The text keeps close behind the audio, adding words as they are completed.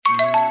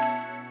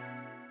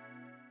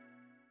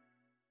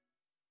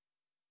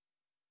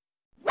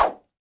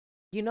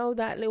You know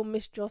that little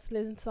Miss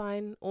Jocelyn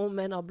sign? All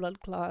men are blood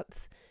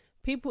clots.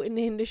 People in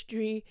the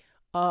industry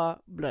are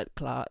blood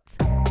clots.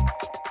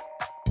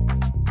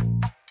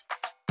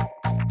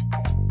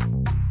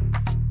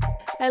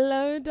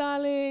 Hello,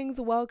 darlings.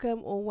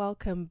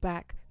 Welcome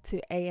back to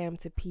AM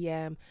to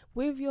PM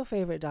with your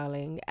favorite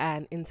darling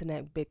and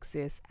internet big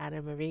sis,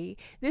 Anna Marie.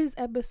 This is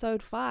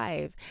episode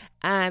 5,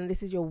 and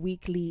this is your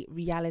weekly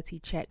reality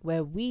check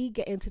where we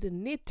get into the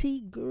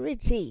nitty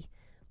gritty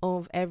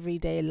of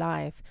everyday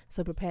life.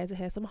 So prepare to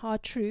hear some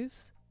hard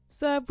truths,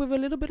 served with a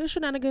little bit of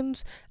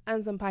shenanigans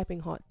and some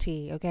piping hot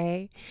tea,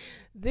 okay?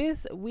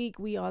 This week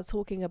we are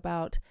talking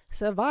about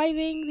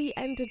surviving the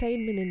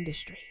entertainment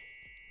industry.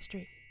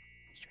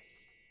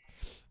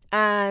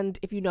 And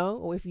if you know,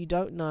 or if you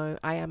don't know,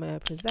 I am a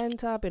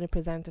presenter. I've been a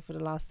presenter for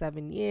the last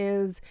 7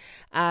 years.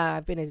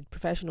 I've been a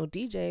professional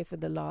DJ for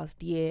the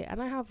last year,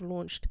 and I have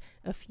launched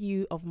a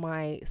few of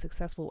my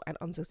successful and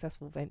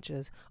unsuccessful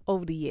ventures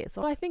over the years.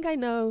 So I think I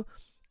know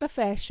a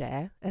fair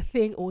share, a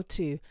thing or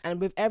two. And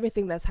with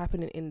everything that's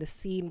happening in the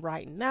scene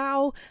right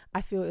now,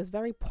 I feel it's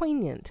very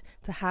poignant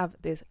to have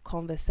this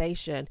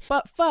conversation.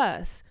 But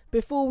first,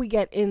 before we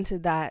get into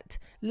that,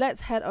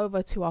 let's head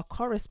over to our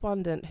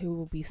correspondent who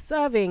will be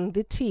serving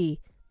the tea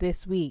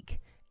this week.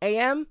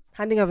 AM,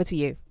 handing over to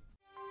you.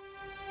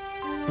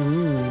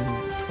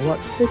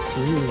 What's the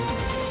tea?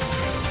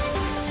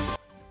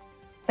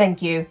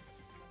 Thank you.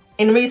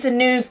 In recent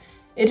news,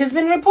 it has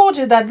been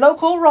reported that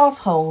local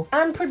Rosshole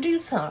and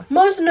producer,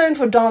 most known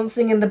for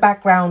dancing in the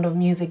background of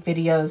music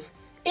videos,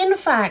 in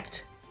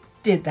fact,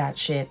 did that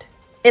shit.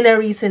 In a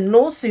recent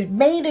lawsuit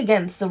made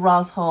against the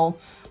Rosshole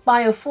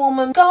by a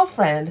former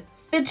girlfriend,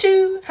 the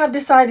two have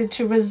decided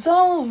to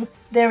resolve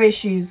their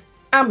issues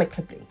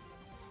amicably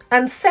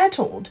and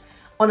settled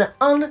on an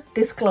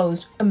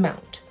undisclosed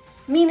amount,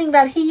 meaning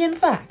that he, in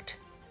fact,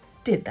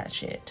 did that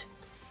shit.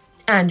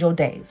 And your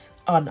days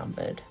are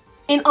numbered.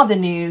 In other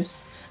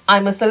news,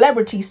 I'm a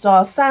Celebrity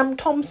star Sam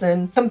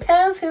Thompson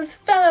compares his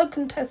fellow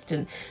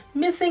contestant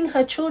missing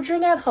her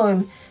children at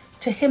home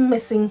to him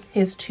missing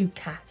his 2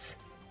 cats.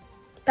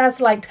 That's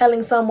like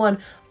telling someone,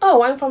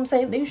 oh, I'm from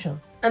St. Lucia,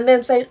 and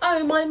then saying,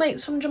 oh, my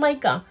mate's from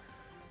Jamaica.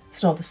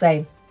 It's not the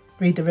same.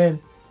 Read the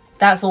room.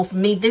 That's all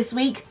from me this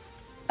week.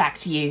 Back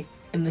to you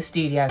in the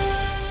studio.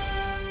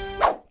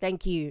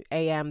 Thank you,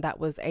 AM. That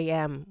was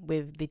AM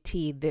with the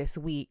tea this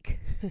week.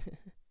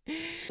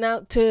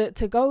 Now, to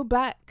go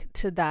back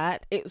to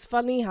that, it was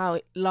funny how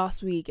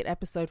last week in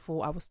episode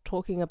 4, I was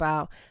talking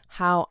about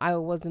how I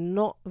was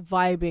not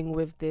vibing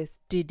with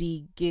this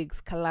Diddy Gigs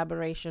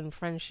collaboration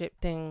friendship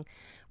thing,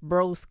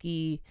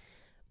 broski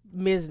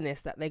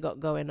business that they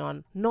got going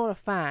on. Not a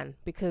fan,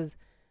 because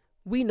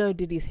we know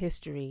Diddy's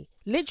history.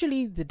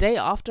 Literally the day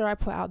after I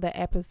put out that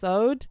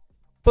episode,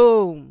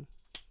 boom,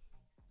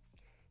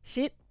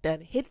 shit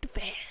done hit the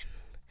fan.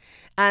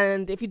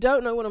 And if you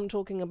don't know what I'm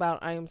talking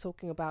about, I am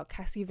talking about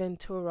Cassie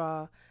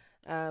Ventura,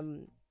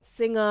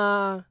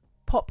 singer,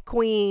 pop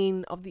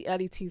queen of the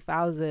early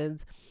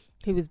 2000s,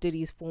 who was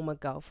Diddy's former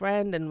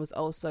girlfriend and was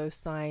also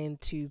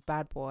signed to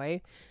Bad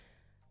Boy,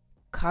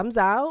 comes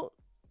out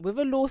with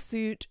a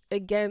lawsuit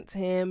against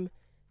him,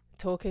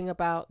 talking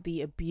about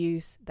the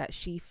abuse that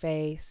she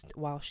faced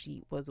while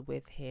she was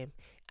with him.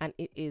 And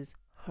it is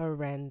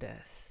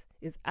horrendous.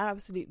 It's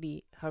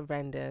absolutely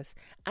horrendous.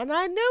 And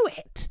I knew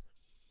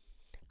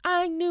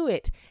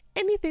it.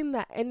 Anything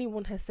that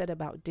anyone has said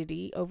about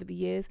Diddy over the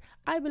years,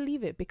 I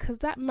believe it, because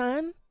that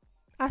man,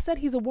 I said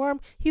he's a worm.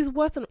 He's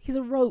worse than, he's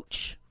a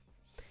roach.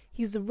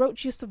 He's the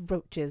roachiest of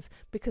roaches,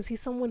 because he's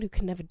someone who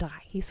can never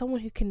die. He's someone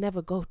who can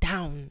never go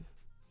down.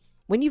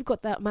 When you've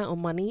got that amount of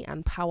money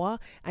and power,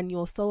 and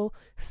you're so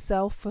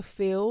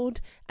self-fulfilled,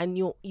 and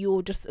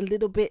you're just a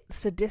little bit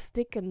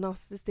sadistic and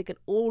narcissistic and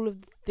all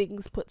of the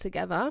things put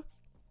together,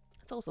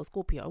 it's also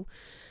Scorpio.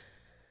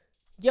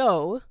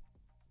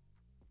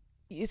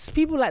 It's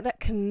people like that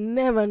can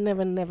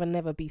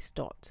never be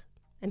stopped.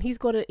 And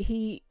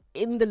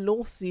in the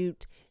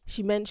lawsuit,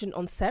 she mentioned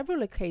on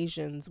several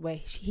occasions where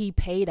he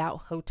paid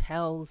out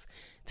hotels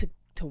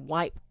to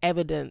wipe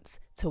evidence,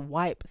 to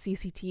wipe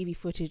CCTV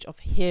footage of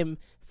him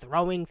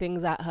throwing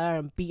things at her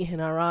and beating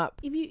her up.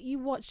 If you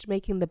watched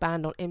Making the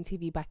Band on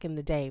MTV back in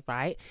the day,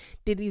 right?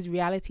 Diddy's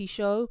reality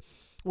show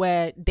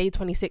where Day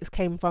 26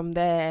 came from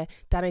there,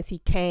 Danny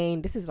T.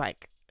 Kane, this is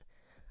like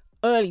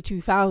early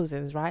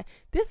 2000s, right?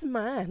 This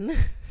man,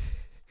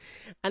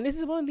 and this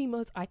is one of the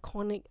most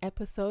iconic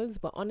episodes,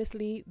 but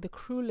honestly, the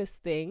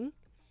cruelest thing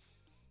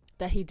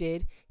that he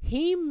did,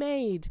 he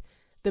made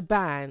the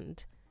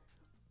band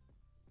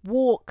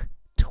walk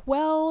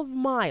 12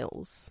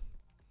 miles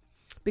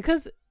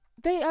because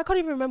I can't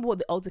even remember what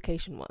the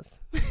altercation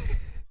was.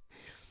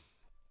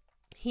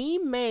 He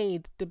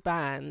made the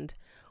band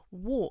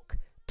walk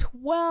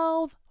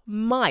 12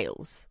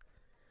 miles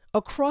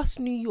across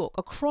New York,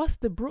 across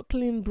the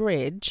Brooklyn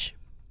Bridge,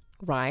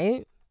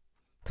 right?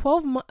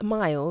 12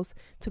 miles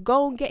to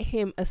go and get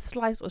him a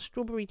slice of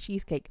strawberry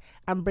cheesecake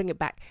and bring it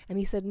back. And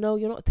he said, no,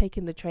 you're not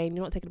taking the train,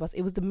 you're not taking the bus.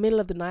 It was the middle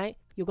of the night.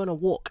 You're going to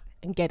walk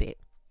and get it.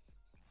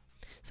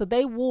 So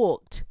they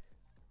walked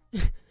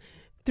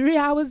 3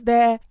 hours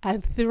there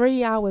and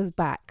 3 hours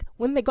back.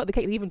 When they got the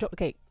cake, they even dropped the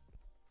cake.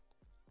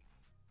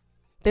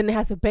 Then they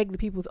had to beg the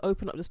people to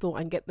open up the store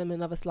and get them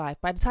another slice.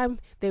 By the time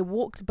they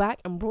walked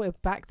back and brought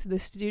it back to the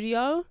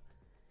studio,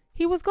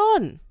 he was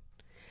gone.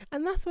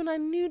 And that's when I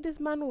knew this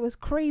man was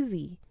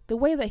crazy. The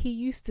way that he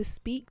used to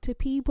speak to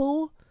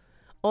people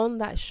on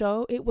that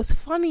show, it was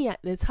funny at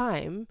the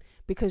time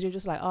because you're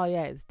just like, oh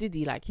yeah, it's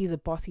Diddy, like he's a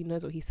boss, he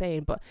knows what he's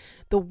saying. But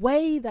the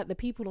way that the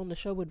people on the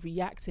show would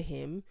react to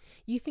him,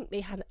 you think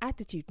they had an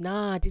attitude.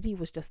 Nah, Diddy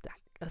was just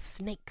like a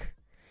snake.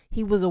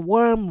 He was a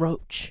worm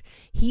roach.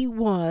 He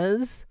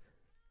was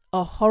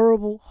a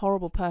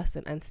horrible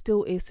person and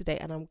still is today.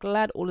 And I'm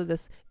glad all of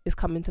this is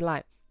coming to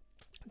light.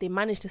 They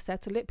managed to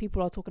settle it.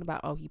 People are talking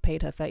about, oh, he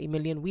paid her 30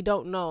 million. We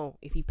don't know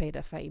if he paid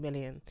her 30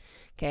 million,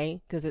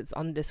 okay, because it's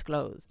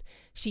undisclosed.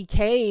 She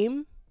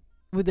came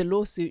with a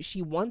lawsuit.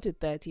 She wanted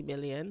 30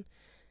 million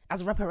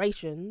as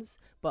reparations,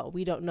 but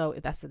we don't know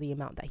if that's the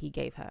amount that he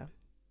gave her.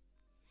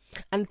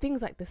 And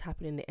things like this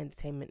happen in the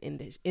entertainment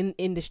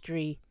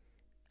industry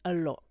a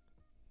lot,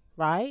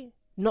 right?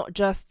 Not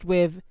just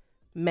with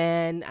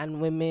men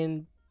and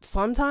women.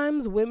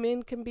 Sometimes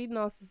women can be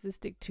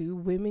narcissistic too.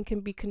 Women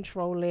can be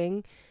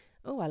controlling.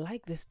 Oh, I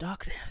like this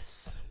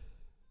darkness.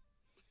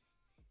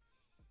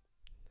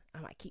 I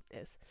might keep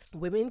this.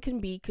 Women can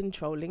be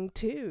controlling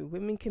too.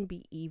 Women can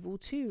be evil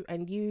too.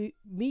 And you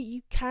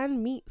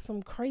can meet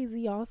some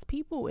crazy ass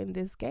people in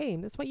this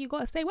game. That's why you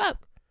gotta stay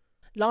woke.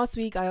 Last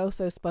week, I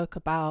also spoke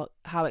about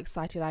how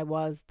excited I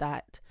was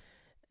that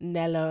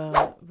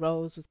Nella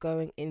Rose was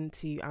going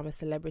into I'm a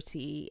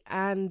Celebrity.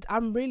 And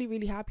I'm really,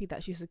 really happy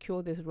that she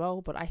secured this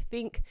role. But I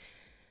think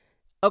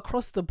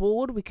across the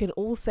board, we can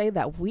all say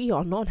that we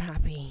are not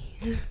happy.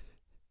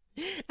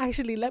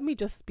 Actually, let me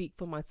just speak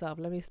for myself.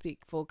 Let me speak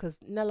for, because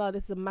Nella,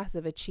 this is a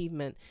massive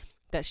achievement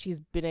that she's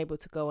been able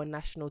to go on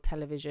national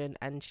television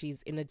and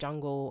she's in a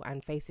jungle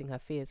and facing her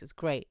fears. It's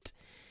great.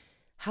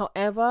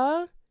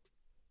 However,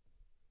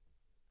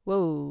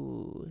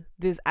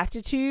 this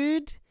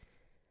attitude,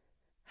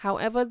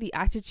 the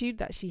attitude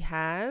that she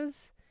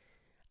has,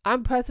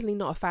 I'm personally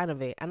not a fan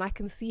of it. And I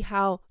can see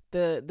how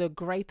the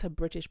greater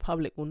British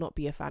public will not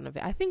be a fan of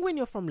it. I think when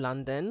you're from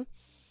London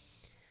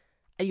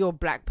and you're a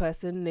black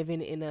person living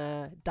in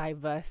a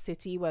diverse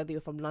city, whether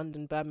you're from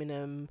London,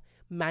 Birmingham,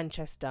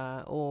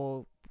 Manchester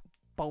or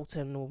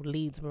Bolton or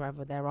Leeds,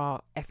 wherever there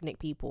are ethnic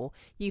people,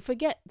 you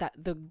forget that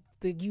the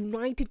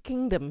United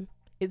Kingdom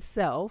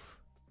itself,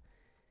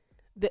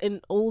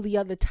 in all the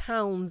other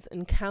towns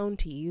and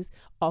counties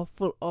are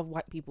full of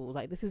white people.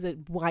 Like, this is a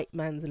white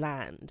man's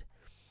land.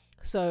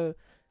 So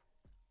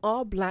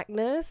our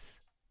blackness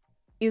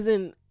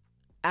isn't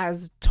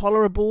as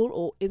tolerable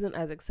or isn't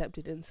as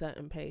accepted in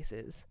certain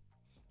places.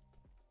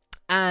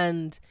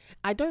 And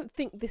I don't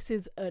think this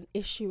is an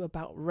issue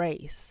about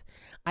race.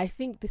 I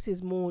think this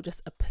is more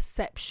just a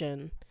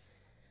perception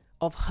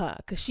of her,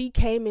 because she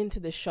came into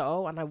the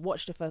show and I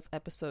watched the first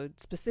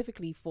episode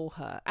specifically for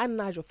her and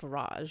Nigel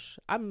Farage.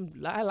 I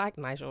like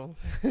Nigel.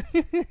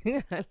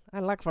 I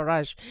like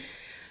Farage.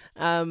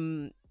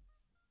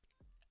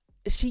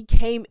 She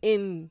came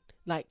in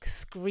like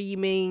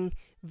screaming,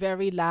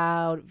 very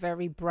loud,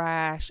 very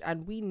brash,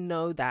 and we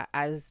know that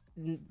as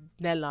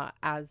Nella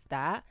as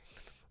that.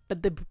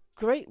 But the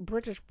great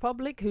British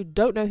public who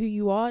don't know who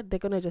you are, they're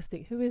gonna just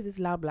think, who is this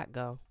loud black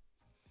girl?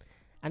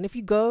 And if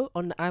you go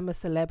on the I'm a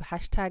Celeb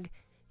hashtag,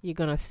 you're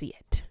gonna see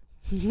it.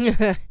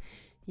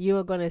 You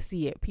are gonna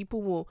see it.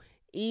 People will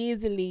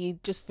easily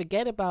just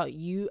forget about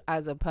you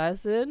as a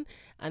person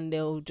and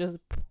they'll just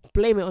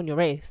blame it on your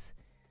race.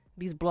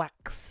 These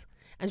blacks.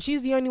 And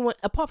she's the only one,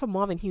 apart from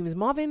Marvin Humes.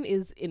 Marvin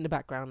is in the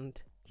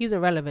background. He's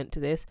irrelevant to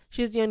this.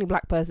 She's the only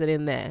black person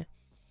in there.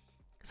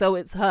 So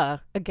it's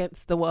her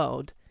against the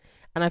world.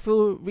 And I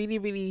feel really,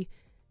 really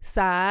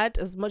sad.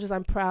 As much as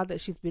I'm proud that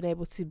she's been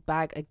able to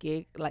bag a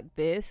gig like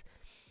this,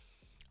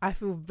 I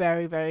feel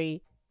very,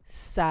 very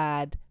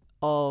sad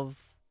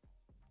of,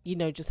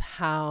 just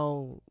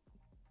how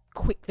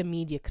quick the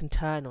media can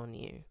turn on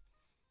you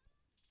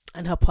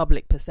and her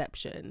public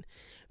perception,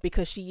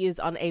 because she is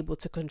unable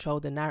to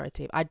control the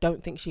narrative. I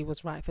don't think she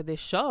was right for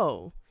this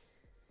show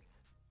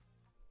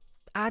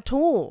at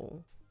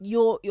all.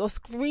 You're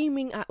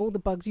screaming at all the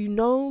bugs. You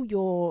know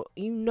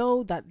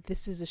that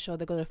this is a show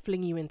they're going to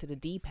fling you into the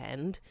deep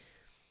end.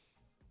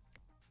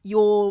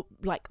 You're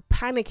like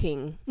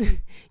panicking.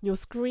 You're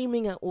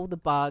screaming at all the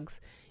bugs.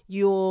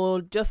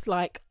 You're just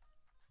like,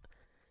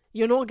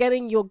 you're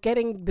getting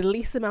the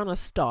least amount of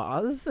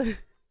stars.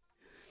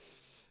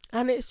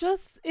 And it's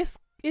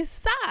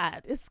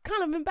sad. It's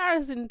kind of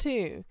embarrassing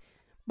too.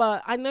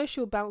 But I know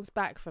she'll bounce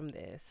back from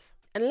this.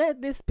 And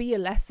let this be a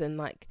lesson.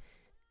 Like,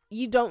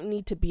 you don't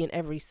need to be in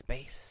every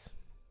space.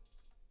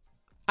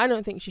 I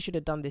don't think she should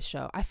have done this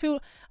show. I feel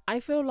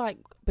like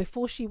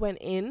before she went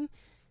in,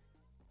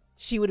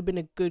 she would have been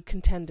a good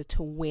contender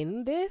to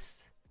win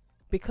this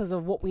because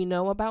of what we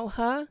know about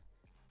her.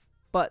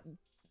 But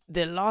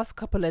the last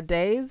couple of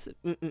days,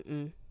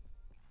 I'm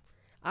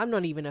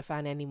not even a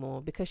fan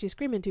anymore because she's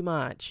screaming too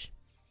much.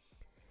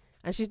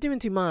 And she's doing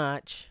too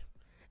much.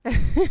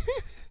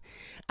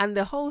 And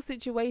the whole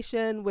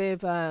situation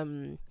with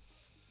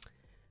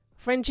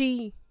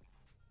Frenchie,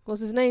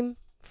 what's his name?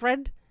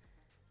 Fred?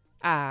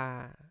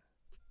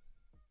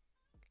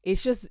 It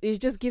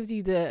just gives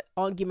you the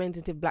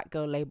argumentative black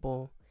girl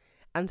label.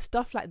 And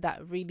stuff like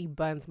that really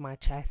burns my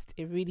chest.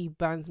 It really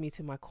burns me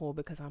to my core,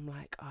 because I'm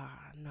like,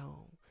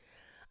 no.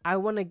 I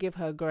want to give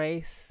her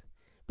grace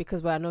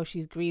because I know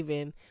she's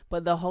grieving,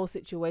 but the whole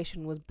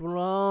situation was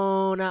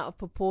blown out of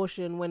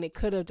proportion when it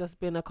could have just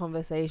been a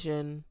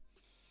conversation.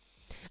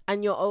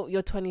 And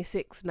you're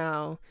 26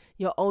 now.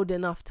 You're old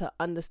enough to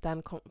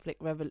understand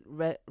conflict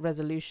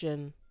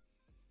resolution.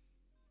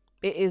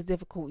 It is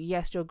difficult.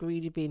 Yes, you're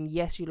grieving.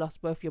 Yes, you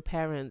lost both your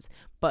parents,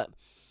 but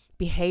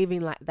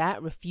behaving like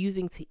that,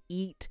 refusing to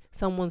eat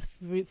someone's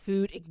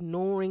food,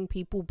 ignoring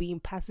people,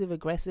 being passive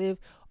aggressive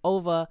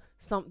over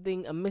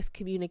something, a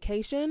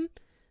miscommunication,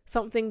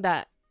 something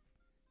that,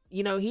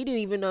 he didn't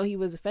even know he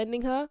was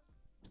offending her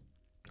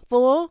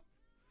for.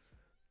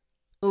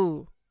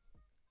 Ooh,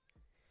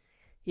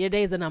 your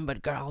days are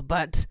numbered, girl,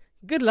 but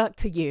good luck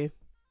to you.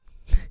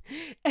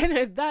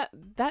 And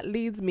that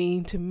leads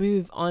me to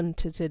move on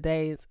to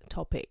today's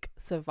topic: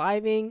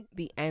 surviving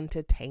the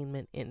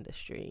entertainment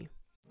industry.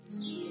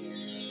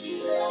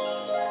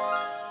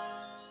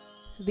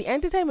 The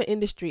entertainment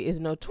industry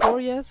is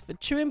notorious for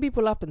chewing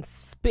people up and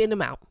spitting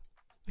them out.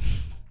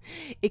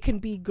 It can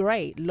be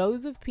great.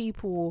 Loads of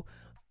people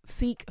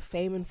seek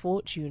fame and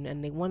fortune,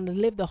 and they want to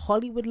live the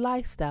Hollywood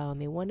lifestyle,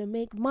 and they want to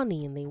make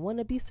money, and they want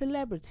to be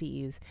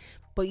celebrities.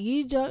 But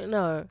you don't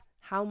know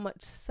how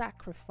much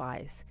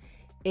sacrifice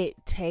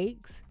it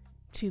takes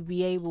to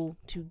be able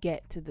to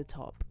get to the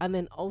top, and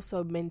then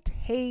also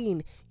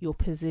maintain your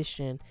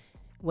position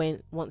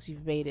once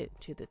you've made it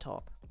to the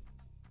top,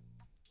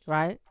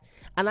 right?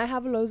 And I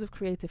have loads of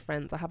creative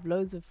friends. I have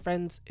loads of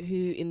friends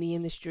who in the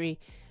industry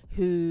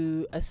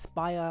who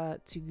aspire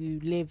to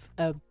live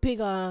a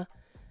bigger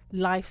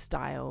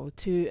lifestyle,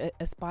 to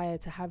aspire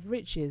to have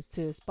riches,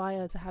 to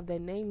aspire to have their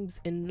names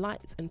in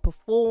lights and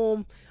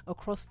perform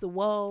across the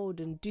world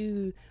and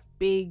do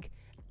big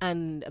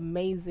and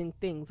amazing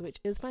things, which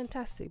is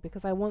fantastic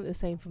because I want the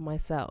same for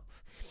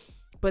myself.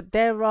 But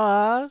there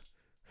are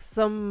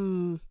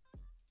some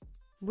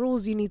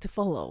rules you need to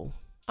follow.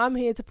 I'm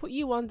here to put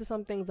you on to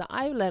some things that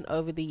I've learned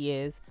over the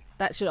years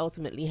that should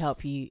ultimately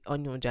help you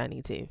on your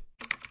journey too.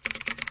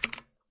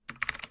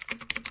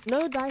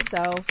 Know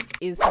thyself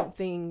is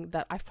something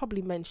that I've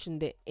probably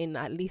mentioned it in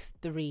at least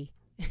 3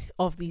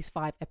 of these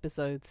 5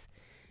 episodes.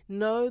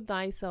 Know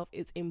thyself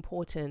is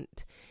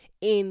important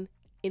in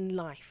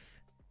life.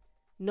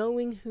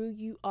 Knowing who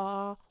you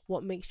are,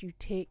 what makes you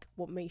tick,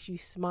 what makes you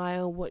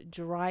smile, what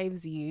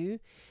drives you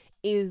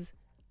is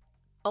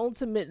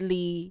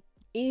ultimately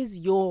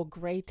your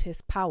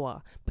greatest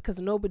power,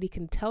 because nobody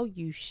can tell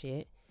you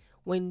shit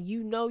when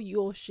you know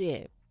your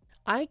shit.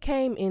 I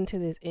came into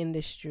this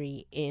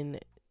industry in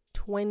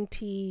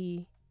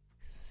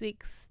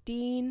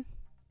 2016,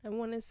 I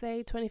want to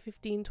say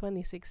 2015,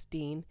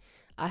 2016.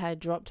 I had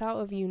dropped out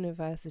of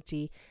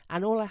university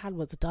and all I had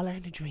was $1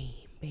 and a dream,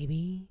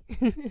 baby.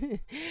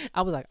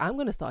 I was like, I'm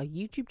going to start a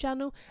YouTube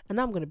channel and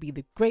I'm going to be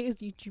the greatest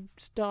YouTube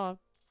star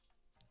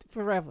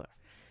forever.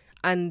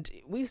 And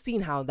we've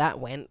seen how that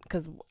went,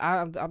 because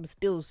I'm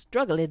still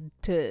struggling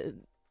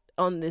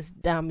on this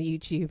damn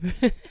YouTube.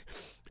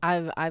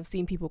 I've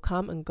seen people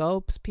come and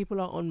go.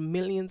 People are on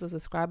millions of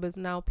subscribers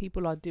now.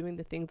 People are doing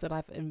the things that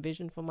I've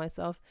envisioned for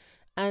myself.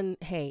 And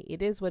hey,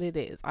 it is what it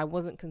is. I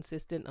wasn't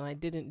consistent and I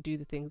didn't do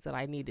the things that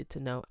I needed to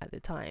know at the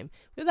time.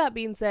 With that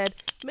being said,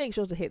 make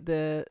sure to hit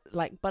the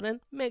like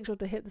button. Make sure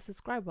to hit the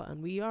subscribe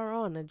button. We are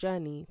on a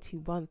journey to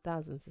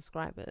 1,000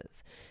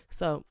 subscribers.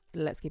 So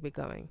let's keep it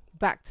going.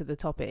 Back to the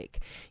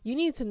topic. You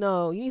need to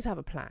have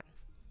a plan.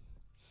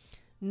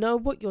 Know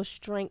what your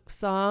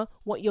strengths are,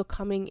 what you're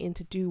coming in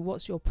to do,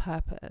 what's your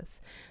purpose.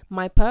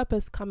 My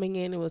purpose coming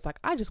in, it was like,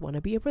 I just want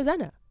to be a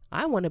presenter.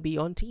 I want to be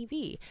on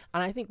TV.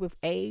 And I think with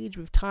age,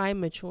 with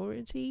time,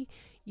 maturity,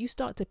 you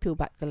start to peel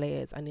back the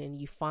layers and then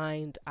you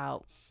find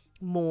out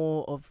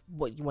more of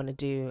what you want to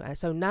do. And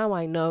so now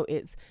I know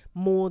it's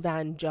more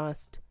than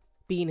just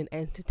being an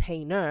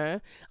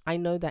entertainer. I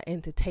know that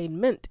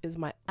entertainment is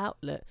my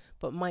outlet,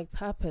 but my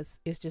purpose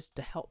is just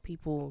to help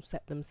people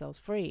set themselves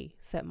free,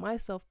 set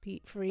myself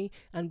free,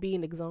 and be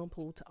an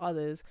example to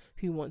others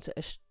who want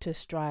to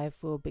strive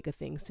for bigger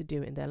things to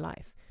do in their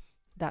life.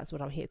 That's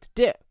what I'm here to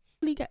do.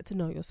 Really get to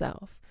know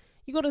yourself.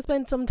 You got to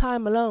spend some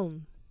time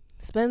alone.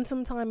 Spend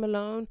some time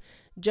alone.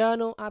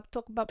 Journal. I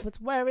talk about, but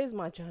where is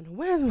my journal?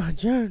 Where's my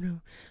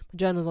journal? My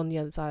journal's on the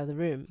other side of the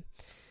room.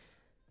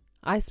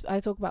 I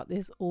talk about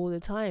this all the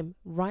time.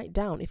 Write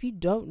down. If you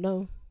don't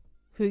know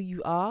who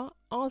you are,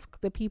 ask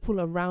the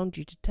people around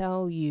you to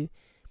tell you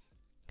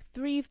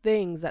 3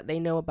 things that they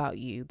know about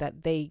you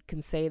that they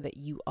can say that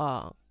you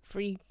are.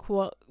 3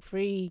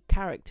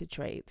 character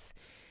traits.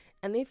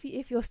 And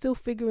if you're still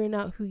figuring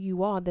out who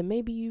you are, then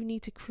maybe you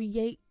need to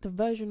create the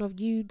version of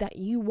you that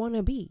you want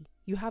to be.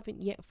 You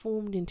haven't yet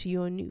formed into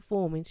your new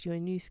form, into your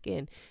new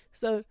skin.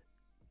 So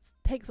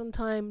take some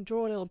time,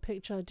 draw a little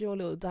picture, draw a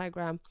little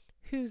diagram.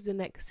 who's the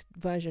next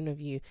version of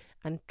you,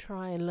 and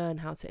try and learn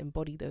how to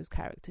embody those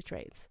character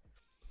traits.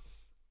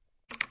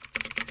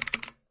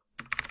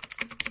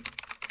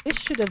 This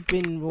should have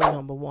been rule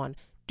number 1.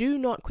 Do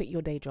not quit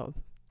your day job.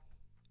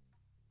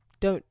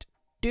 Don't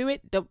do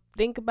it. Don't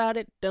think about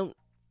it. Don't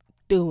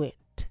do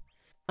it.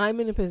 I'm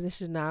in a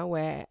position now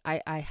where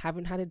I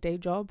haven't had a day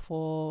job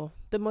for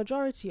the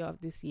majority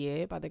of this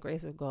year, by the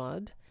grace of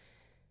God.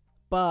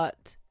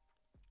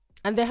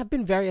 And there have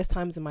been various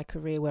times in my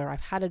career where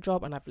I've had a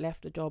job and I've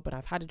left a job, and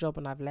I've had a job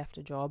and I've left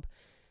a job.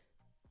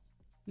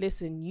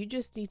 Listen, you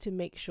just need to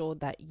make sure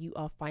that you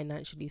are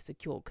financially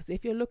secure. Because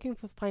if you're looking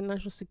for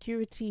financial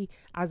security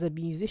as a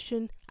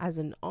musician, as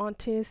an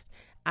artist,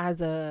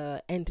 as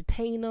a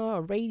entertainer,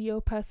 a radio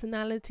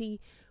personality,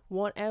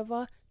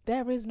 whatever,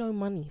 there is no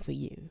money for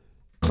you.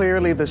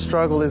 Clearly the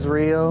struggle is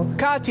real.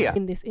 Katya!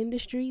 In this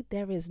industry,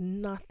 there is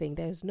nothing.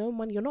 There's no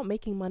money. You're not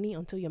making money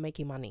until you're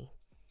making money.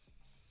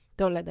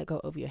 Don't let that go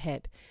over your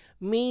head.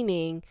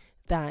 Meaning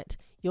that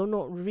you're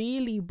not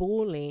really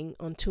balling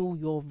until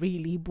you're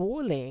really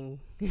balling.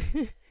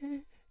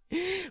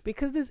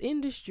 Because this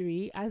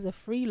industry, as a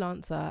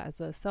freelancer,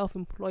 as a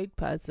self-employed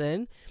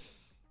person,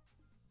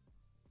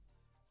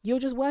 you're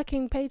just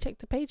working paycheck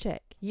to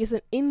paycheck. It's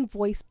an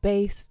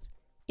invoice-based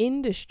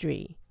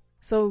industry.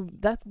 So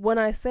that's when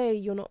I say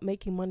you're not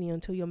making money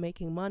until you're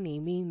making money,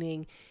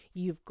 meaning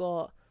you've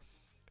got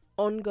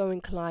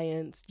ongoing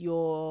clients,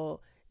 you're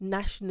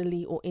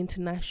nationally or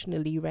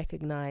internationally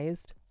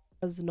recognized,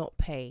 does not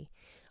pay.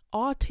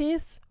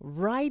 Artists,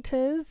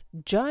 writers,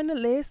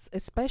 journalists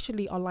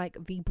especially are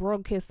like the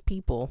brokest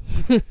people.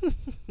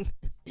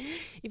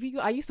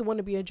 I used to want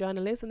to be a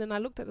journalist, and then I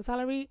looked at the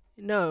salary.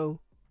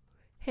 No.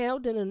 Hell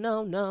didn't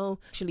no.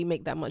 Actually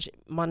make that much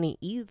money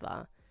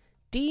either.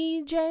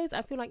 DJs,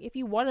 I feel like if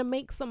you want to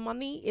make some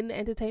money in the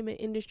entertainment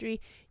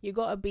industry, you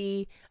got to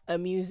be a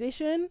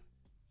musician,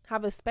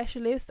 have a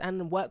specialist,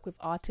 and work with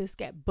artists,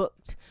 get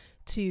booked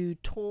to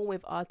tour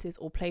with artists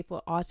or play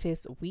for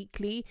artists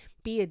weekly.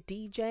 Be a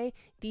DJ.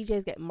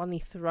 DJs get money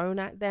thrown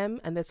at them,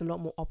 and there's a lot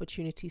more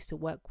opportunities to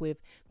work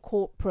with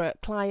corporate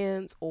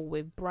clients or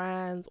with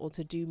brands, or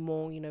to do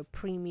more,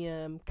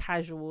 premium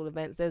casual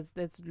events.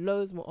 There's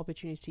loads more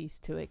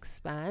opportunities to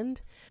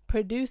expand.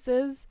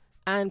 Producers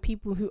and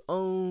people who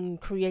own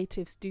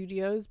creative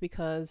studios,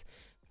 because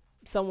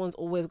someone's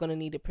always going to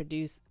need a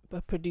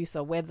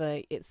producer,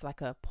 whether it's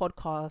like a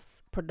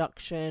podcast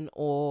production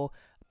or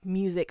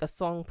music, a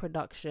song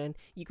production.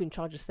 You can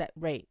charge a set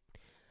rate,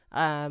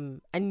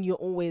 and you're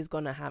always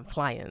going to have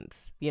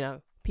clients.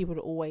 People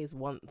always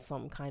want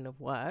some kind of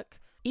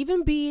work.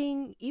 Even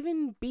being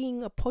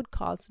a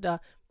podcaster,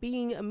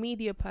 being a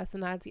media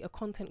personality, a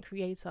content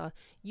creator,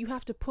 you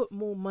have to put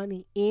more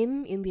money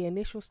in the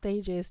initial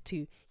stages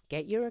to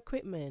get your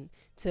equipment,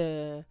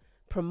 to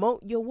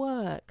promote your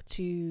work,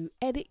 to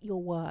edit your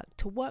work,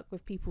 to work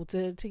with people,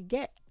 to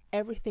get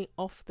everything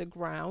off the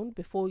ground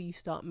before you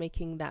start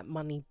making that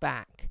money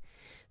back.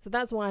 So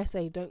that's why I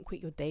say don't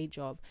quit your day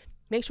job.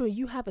 Make sure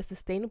you have a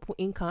sustainable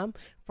income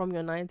from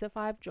your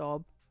 9-to-5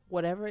 job,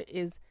 whatever it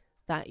is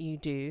that you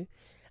do,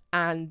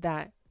 and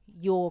that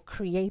your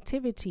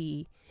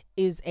creativity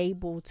is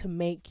able to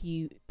make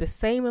you the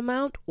same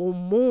amount or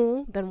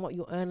more than what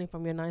you're earning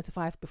from your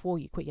 9-to-5 before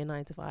you quit your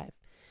 9-to-5.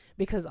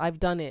 Because I've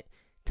done it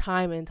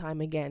time and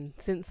time again.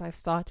 Since I've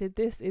started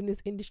in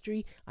this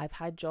industry, I've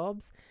had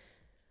jobs,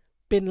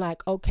 been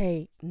like,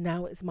 okay,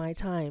 now it's my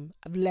time.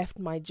 I've left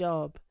my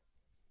job.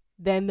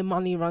 Then the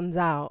money runs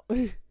out.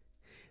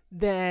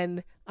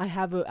 Then I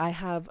have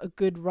a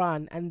good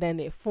run, and then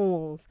it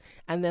falls,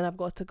 and then I've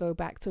got to go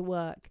back to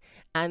work,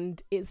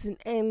 and it's an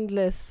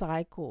endless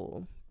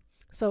cycle.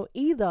 So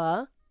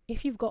either,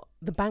 if you've got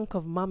the bank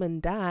of mum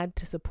and dad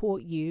to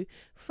support you,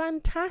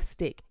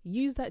 fantastic.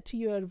 Use that to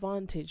your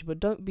advantage, but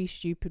don't be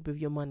stupid with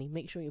your money.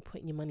 Make sure you're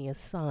putting your money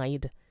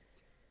aside.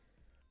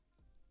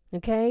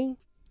 Okay?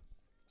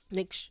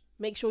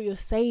 Make sure you're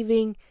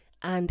saving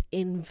and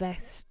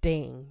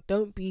investing.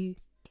 Don't be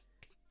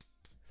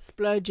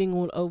splurging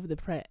all over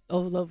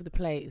the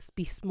place.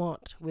 Be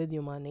smart with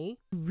your money.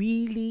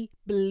 Really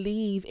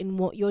believe in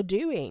what you're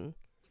doing.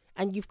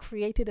 And you've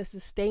created a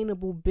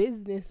sustainable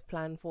business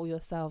plan for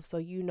yourself. So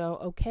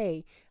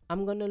okay,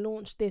 I'm going to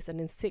launch this, and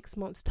in 6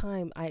 months'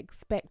 time, I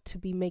expect to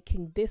be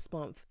making this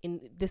month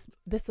in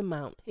this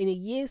amount. In a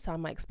year's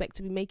time, I expect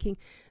to be making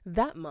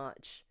that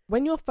much.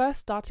 When you're first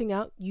starting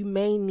out, you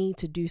may need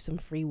to do some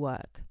free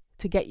work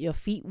to get your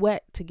feet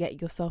wet, to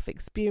get yourself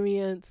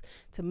experience,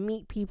 to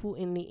meet people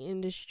in the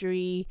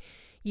industry.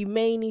 You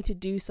may need to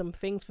do some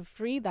things for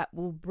free that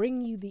will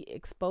bring you the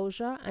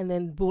exposure, and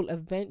then will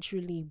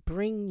eventually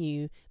bring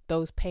you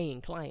those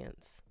paying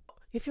clients.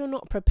 If you're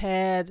not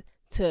prepared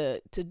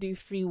to do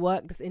free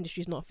work, this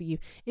industry is not for you.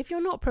 If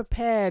you're not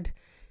prepared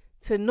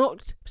to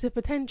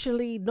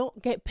potentially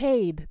not get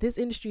paid, this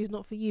industry is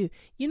not for you.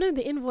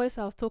 The invoice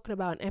I was talking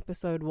about in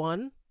episode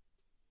 1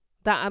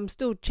 that I'm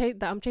still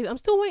chasing. I'm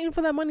still waiting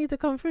for that money to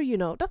come through.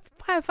 That's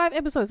five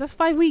episodes. That's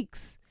 5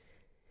 weeks.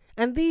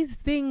 And these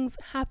things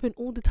happen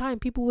all the time.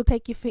 People will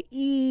take you for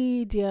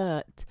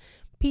idiot.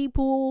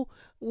 People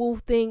will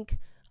think,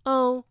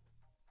 oh,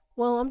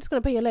 well, I'm just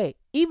going to pay you late.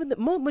 Even the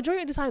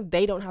majority of the time,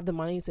 they don't have the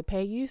money to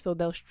pay you. So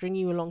they'll string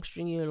you along.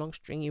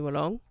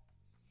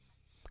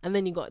 And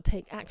then you got to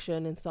take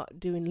action and start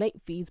doing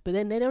late fees. But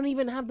then they don't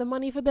even have the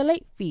money for the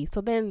late fee.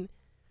 So then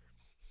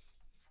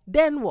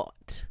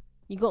what?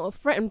 You got to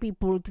threaten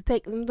people to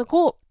take them to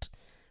court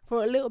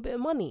for a little bit of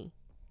money,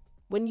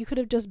 when you could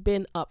have just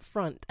been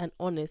upfront and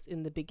honest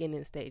in the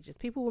beginning stages.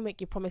 People will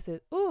make you promises.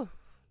 Oh,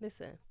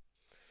 listen.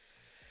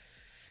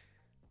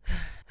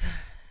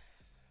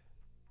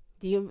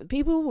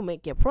 People will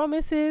make you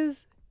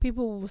promises.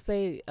 People will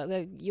say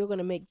that you're going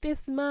to make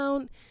this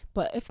amount.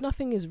 But if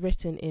nothing is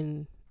written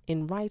in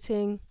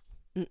writing,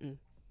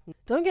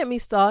 Don't get me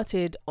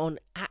started on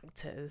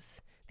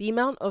actors. The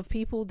amount of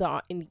people that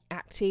are in the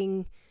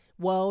acting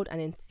world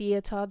and in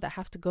theatre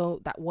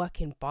that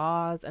work in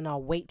bars and are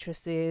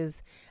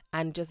waitresses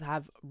and just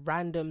have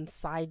random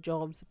side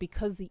jobs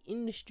because the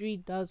industry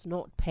does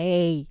not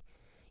pay.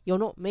 You're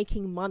not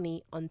making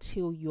money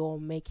until you're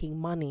making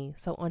money.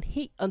 So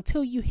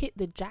until you hit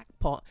the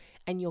jackpot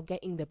and you're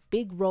getting the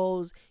big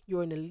roles,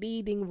 you're in a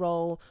leading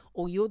role,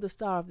 or you're the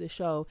star of the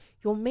show,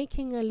 you're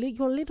making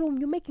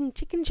you're making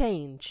chicken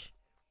change.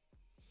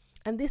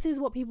 And this is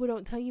what people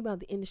don't tell you about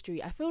the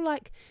industry. I feel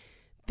like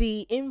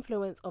the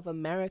influence of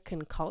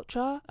American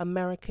culture,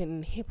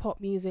 American hip hop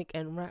music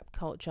and rap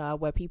culture,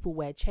 where people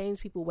wear chains,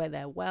 people wear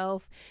their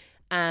wealth,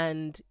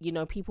 and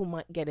people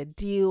might get a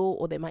deal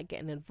or they might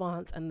get an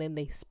advance and then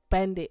they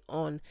spend it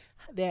on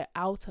their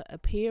outer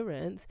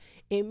appearance.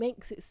 It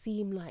makes it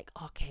seem like,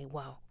 okay,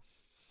 well,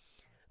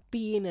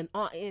 being an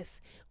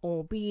artist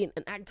or being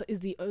an actor is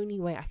the only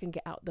way I can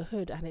get out the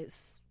hood, and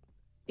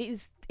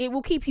it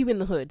will keep you in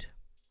the hood.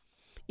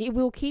 It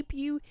will keep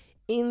you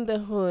in the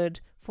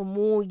hood for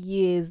more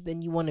years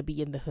than you want to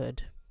be in the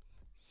hood.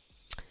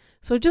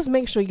 So just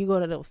make sure you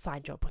got a little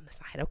side job on the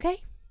side,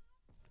 okay?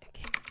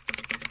 Okay.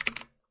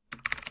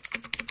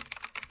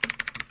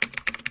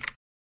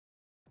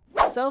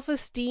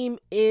 Self-esteem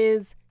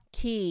is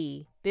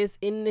key. This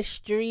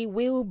industry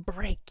will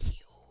break you.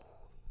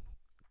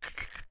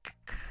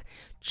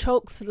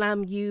 Choke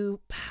slam you.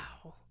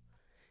 Pow.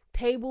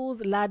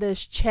 Tables,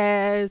 ladders,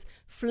 chairs,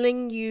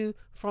 fling you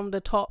from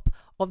the top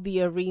of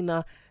the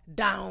arena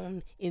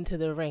down into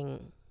the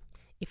ring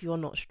if you're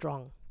not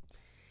strong.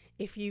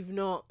 If you've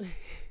not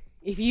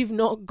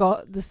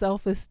got the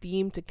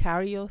self-esteem to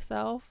carry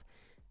yourself,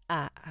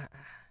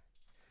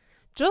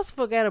 just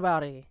forget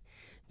about it.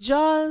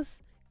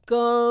 Just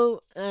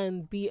go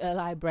and be a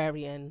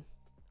librarian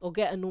or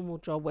get a normal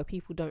job where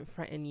people don't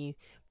threaten you,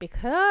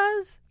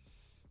 because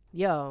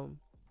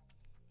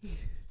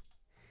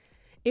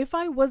if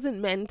I wasn't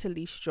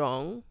mentally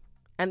strong,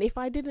 and if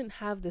I didn't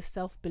have the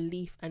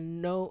self-belief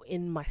and know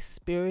in my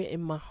spirit,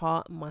 in my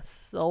heart, my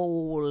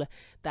soul,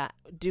 that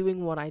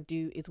doing what I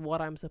do is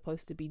what I'm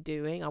supposed to be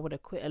doing, I would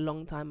have quit a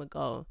long time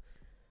ago.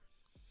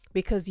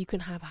 Because you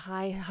can have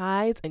high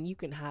highs and you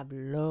can have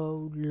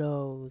low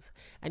lows.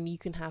 And you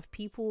can have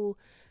people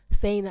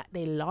saying that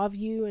they love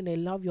you and they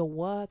love your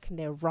work and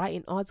they're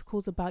writing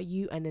articles about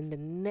you. And in the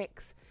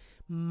next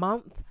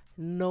month,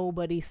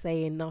 nobody's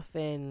saying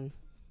nothing.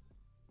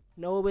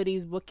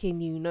 Nobody's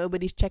booking you.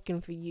 Nobody's checking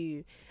for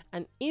you.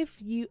 And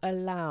if you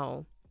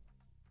allow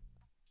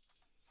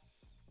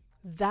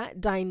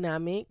that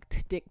dynamic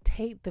to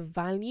dictate the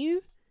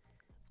value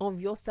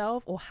of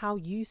yourself or how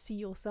you see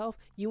yourself,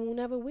 you will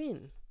never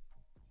win.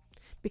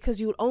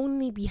 Because you'll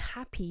only be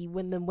happy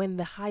when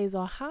the highs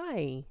are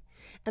high.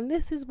 And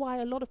this is why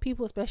a lot of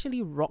people,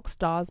 especially rock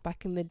stars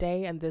back in the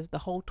day, and there's the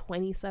whole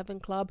 27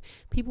 Club,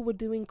 people were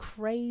doing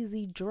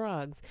crazy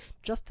drugs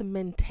just to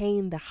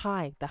maintain the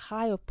high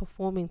of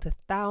performing to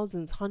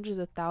thousands, hundreds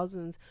of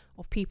thousands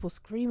of people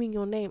screaming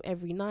your name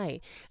every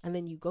night. And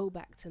then you go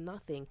back to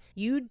nothing.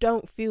 You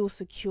don't feel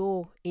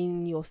secure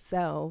in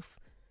yourself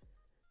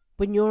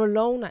when you're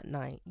alone at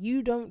night.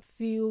 You don't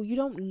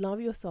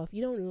love yourself.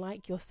 You don't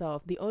like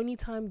yourself. The only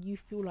time you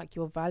feel like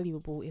you're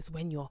valuable is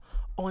when you're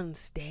on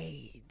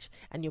stage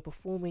and you're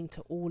performing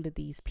to all of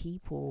these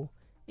people.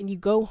 And you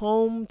go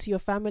home to your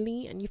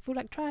family and you feel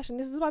like trash. And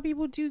this is why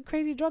people do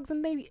crazy drugs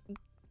and they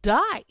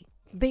die.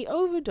 They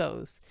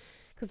overdose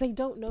because they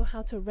don't know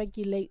how to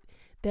regulate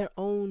their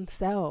own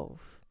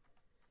self.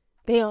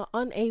 They are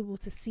unable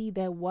to see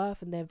their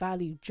worth and their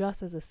value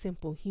just as a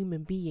simple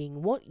human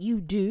being. What you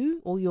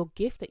do or your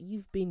gift that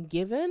you've been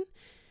given,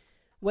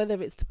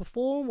 whether it's to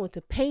perform or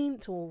to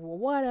paint or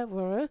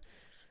whatever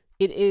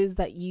it is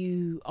that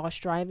you are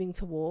striving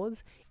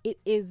towards, it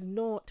is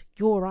not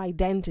your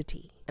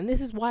identity. And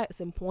this is why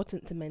it's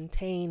important to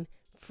maintain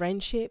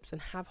friendships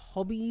and have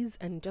hobbies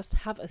and just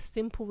have a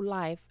simple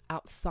life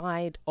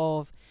outside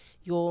of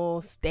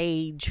your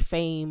stage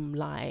fame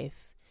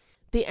life.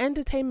 The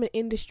entertainment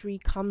industry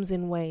comes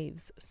in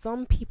waves.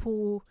 Some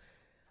people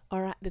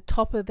are at the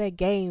top of their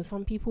game.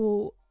 Some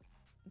people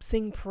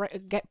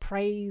get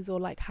praise or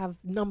like have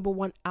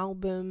 #1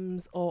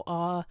 albums or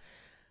are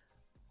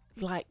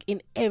like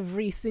in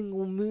every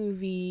single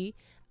movie.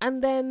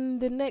 And then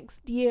the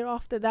next year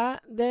after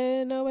that,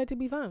 they're nowhere to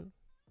be found.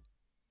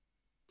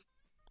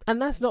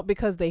 And that's not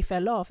because they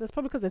fell off. That's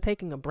probably because they're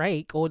taking a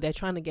break or they're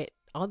trying to get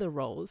other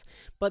roles.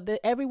 But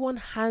everyone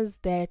has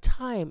their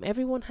time.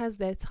 Everyone has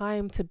their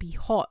time to be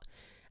hot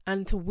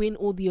and to win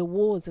all the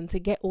awards and to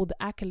get all the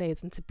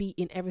accolades and to be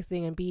in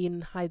everything and be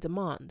in high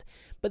demand.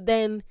 But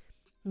then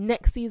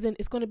next season,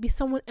 it's going to be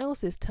someone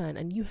else's turn.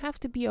 And you have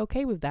to be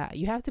okay with that.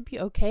 You have to be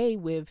okay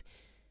with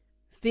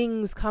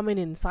things coming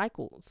in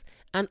cycles.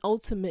 And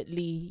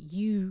ultimately,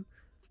 you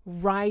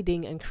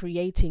riding and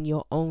creating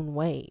your own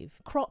wave.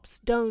 Crops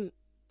don't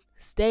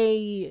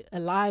stay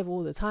alive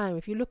all the time.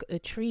 If you look at a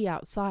tree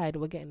outside,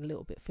 we're getting a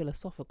little bit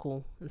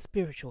philosophical and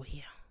spiritual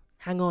here.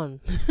 Hang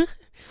on.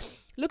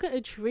 Look at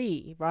a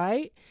tree,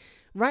 right?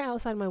 Right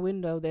outside my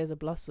window, there's a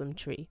blossom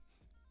tree.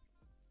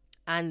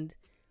 And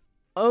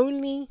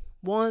only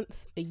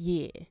once a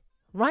year.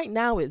 Right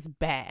now it's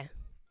bare.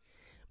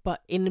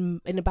 But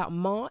in about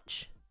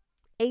March,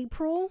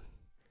 April,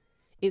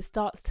 it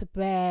starts to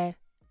bear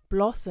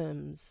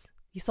blossoms.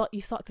 You start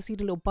to see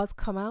the little buds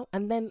come out,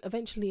 and then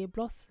eventually it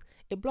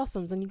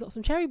blossoms and you got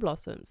some cherry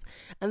blossoms,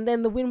 and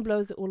then the wind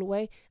blows it all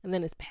away, and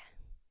then it's bare,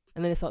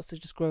 and then it starts to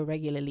just grow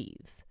regular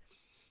leaves.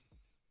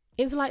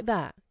 It's like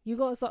that. You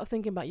got to start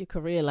thinking about your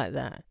career like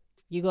that.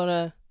 You got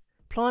to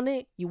plant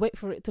it, you wait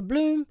for it to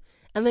bloom,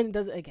 and then it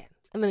does it again,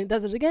 and then it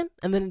does it again,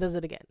 and then it does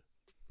it again.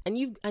 And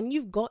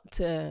you've got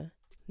to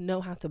know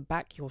how to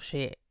back your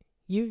shit.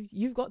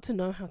 You've got to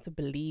know how to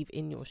believe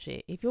in your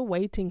shit. If you're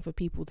waiting for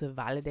people to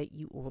validate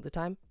you all the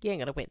time, you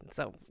ain't gonna win.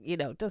 So,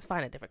 just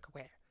find a different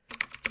career.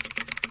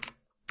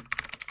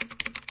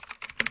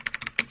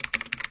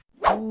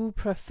 Ooh,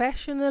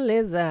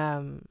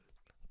 professionalism.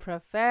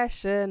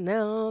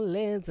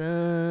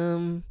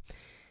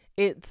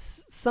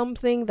 It's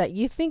something that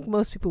you think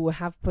most people will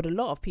have, but a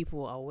lot of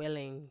people are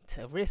willing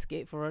to risk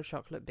it for a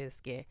chocolate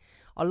biscuit.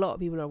 A lot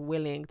of people are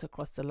willing to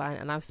cross the line.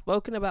 And I've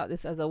spoken about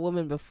this as a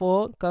woman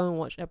before. Go and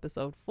watch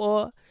episode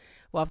 4,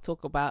 where I've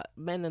talked about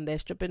men and their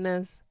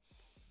strippiness.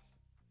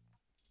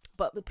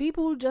 But the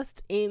people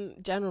just in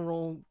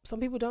general,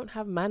 some people don't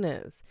have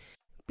manners.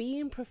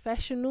 Being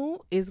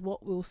professional is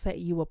what will set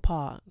you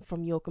apart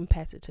from your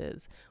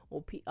competitors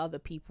or other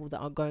people that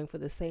are going for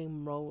the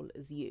same role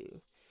as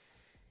you.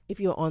 If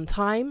you're on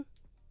time,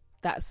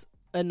 that's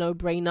a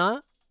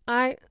no-brainer.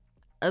 I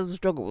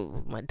struggle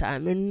with my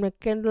timing, I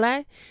can't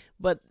lie,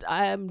 but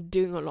I am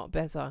doing a lot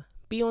better.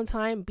 Be on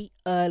time, be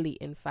early,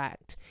 in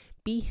fact.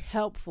 Be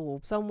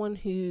helpful. Someone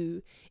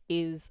who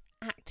is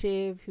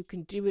active, who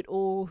can do it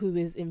all, who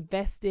is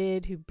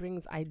invested, who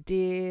brings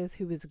ideas,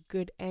 who is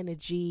good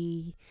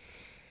energy.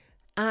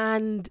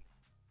 And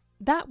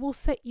that will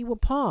set you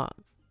apart.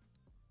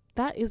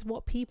 That is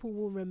what people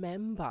will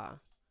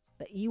remember.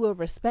 That you were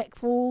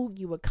respectful,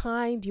 you were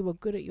kind, you were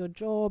good at your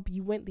job,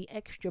 you went the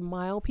extra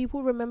mile.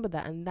 People remember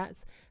that, and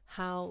that's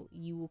how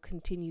you will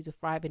continue to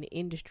thrive in the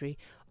industry.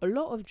 A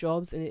lot of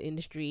jobs in the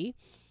industry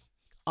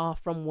are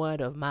from word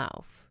of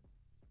mouth.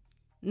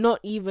 Not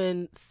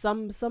even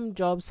some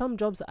jobs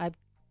that I've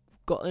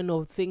gotten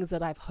or things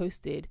that I've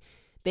hosted,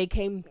 they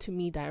came to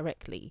me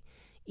directly.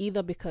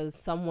 Either because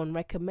someone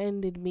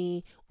recommended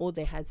me, or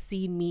they had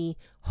seen me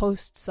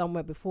host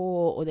somewhere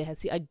before, or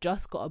I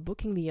just got a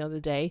booking the other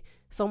day.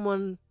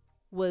 Someone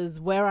was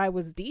where I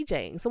was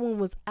DJing. Someone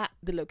was at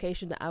the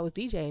location that I was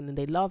DJing, and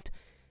they loved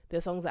the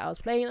songs that I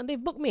was playing, and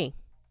they've booked me.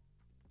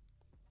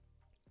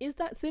 It's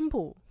that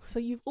simple. So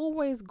you've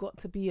always got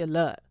to be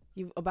alert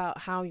about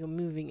how you're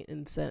moving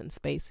in certain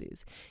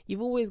spaces.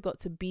 You've always got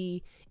to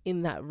be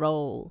in that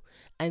role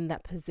and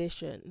that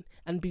position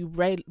and be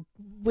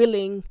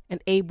willing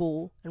and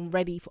able and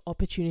ready for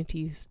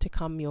opportunities to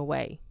come your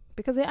way,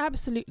 because it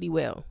absolutely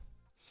will.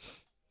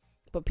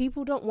 But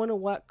people don't want to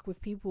work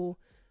with people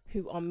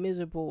who are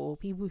miserable, or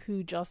people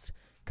who just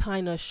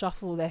kind of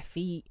shuffle their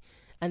feet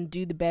and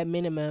do the bare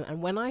minimum.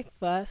 And when I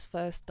first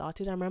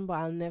started, I remember,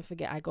 I'll never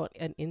forget, I got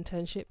an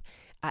internship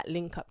at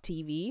Link Up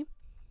TV,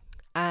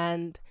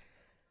 and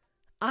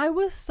I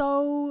was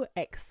so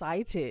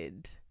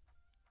excited.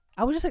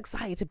 I was just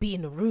excited to be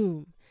in the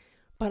room,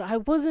 but I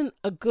wasn't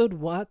a good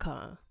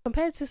worker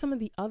compared to some of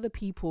the other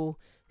people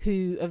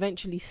who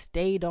eventually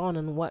stayed on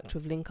and worked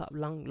with Link Up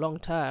long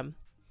term.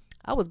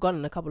 I was gone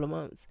in a couple of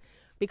months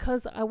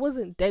because I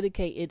wasn't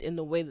dedicated in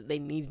the way that they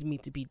needed me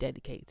to be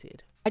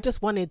dedicated. I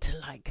just wanted to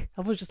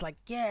I was just like,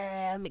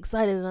 yeah, I'm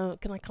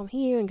excited. Can I come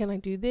here and can I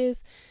do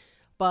this?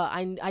 But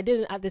I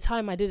didn't, at the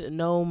time, I didn't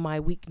know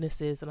my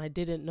weaknesses and I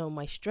didn't know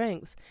my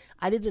strengths.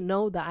 I didn't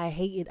know that I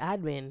hated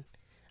admin.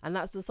 And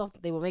that's the stuff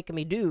that they were making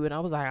me do. And I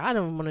was like, I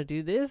don't want to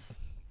do this.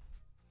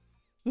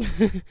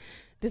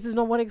 This is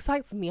not what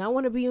excites me. I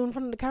want to be in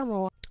front of the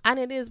camera. And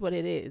it is what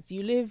it is.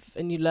 You live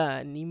and you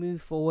learn. You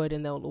move forward,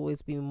 and there will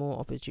always be more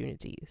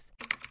opportunities.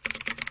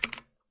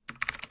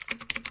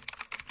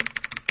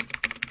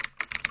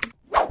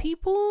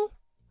 People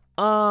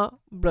are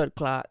blood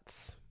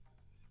clots.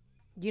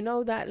 You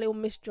know that little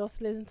Miss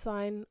Jocelyn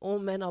sign? All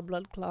men are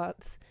blood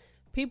clots.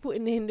 People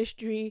in the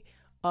industry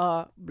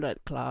are blood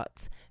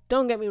clots.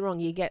 Don't get me wrong,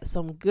 you get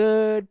some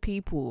good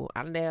people,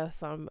 and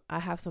I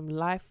have some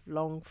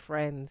lifelong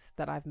friends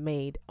that I've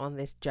made on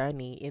this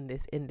journey in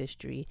this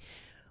industry.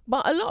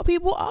 But a lot of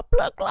people are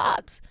blood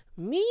clots,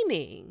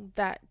 meaning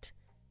that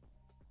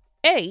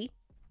A,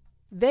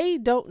 they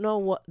don't know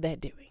what they're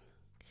doing.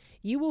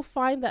 You will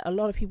find that a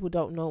lot of people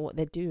don't know what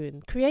they're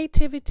doing.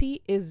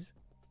 Creativity is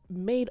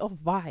made of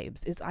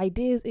vibes. It's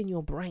ideas in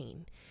your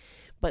brain.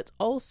 But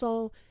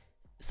also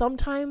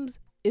sometimes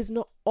is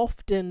not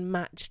often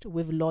matched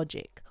with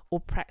logic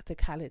or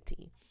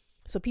practicality.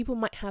 So people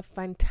might have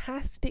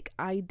fantastic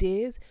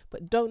ideas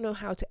but don't know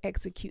how to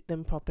execute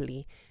them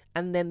properly.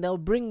 And then they'll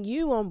bring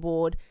you on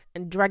board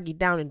and drag you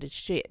down into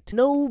shit.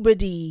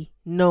 Nobody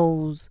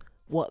knows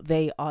what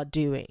they are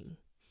doing,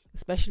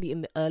 especially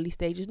in the early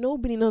stages.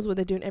 Nobody knows what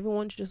they're doing.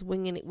 Everyone's just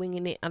winging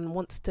it and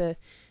wants to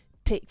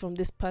take from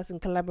this person,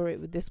 collaborate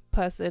with this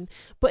person.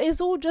 But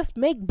it's all just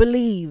make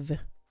believe.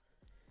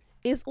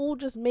 It's all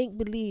just make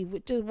believe,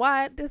 which is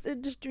why this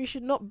industry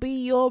should not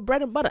be your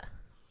bread and butter.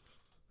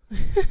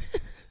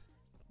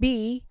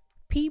 B,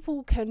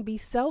 people can be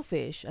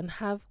selfish and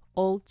have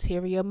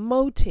ulterior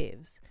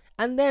motives,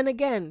 and then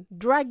again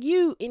drag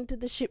you into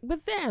the shit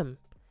with them.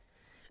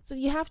 So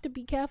you have to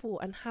be careful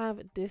and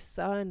have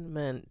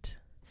discernment.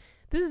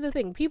 This is the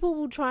thing. People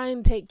will try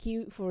and take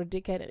you for a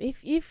dickhead, and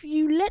if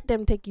you let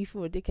them take you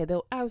for a dickhead,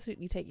 they'll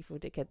absolutely take you for a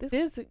dickhead.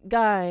 This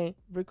guy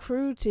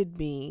recruited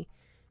me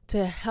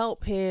to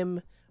help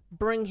him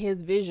bring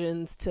his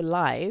visions to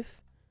life,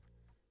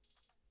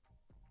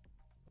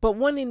 but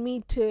wanted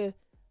me to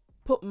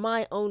put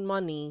my own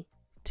money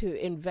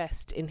to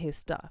invest in his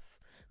stuff.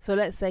 So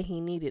let's say he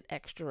needed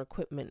extra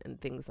equipment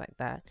and things like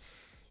that.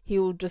 He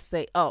will just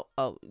say, oh,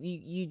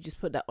 you just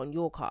put that on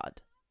your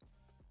card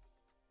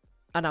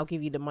and I'll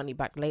give you the money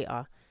back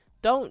later.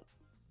 Don't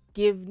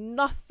give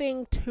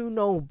nothing to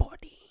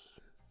nobody.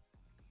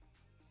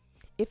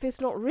 If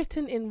it's not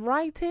written in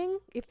writing,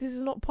 if this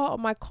is not part of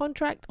my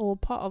contract or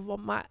part of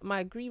my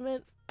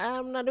agreement,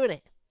 I'm not doing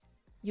it.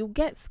 You'll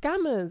get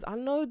scammers. I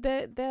know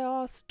that there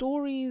are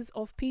stories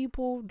of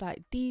people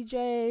like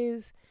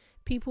DJs,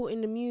 people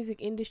in the music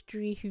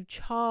industry who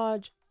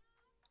charge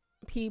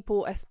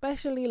people,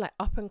 especially like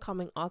up and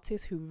coming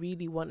artists who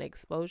really want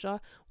exposure,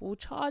 will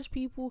charge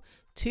people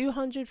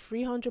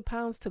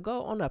 £200-300 to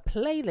go on a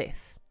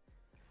playlist,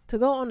 to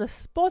go on a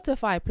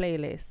Spotify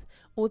playlist,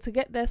 or to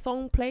get their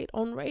song played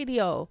on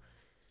radio.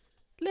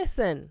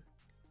 Listen,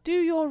 do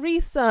your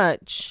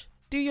research.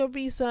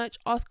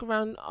 Ask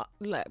around,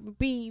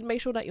 make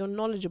sure that you're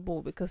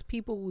knowledgeable, because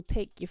people will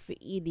take you for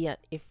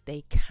idiot if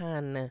they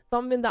can.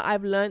 Something that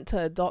I've learned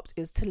to adopt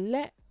is to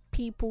let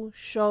people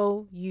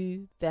show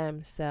you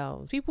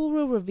themselves. People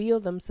will reveal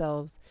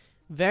themselves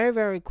very,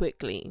 very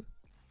quickly,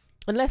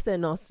 unless they're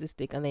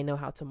narcissistic and they know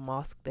how to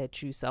mask their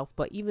true self.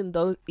 But even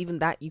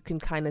that you can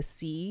kind of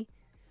see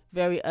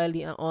very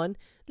early on.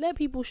 Let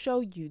people show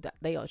you that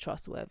they are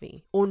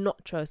trustworthy or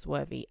not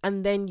trustworthy,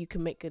 and then you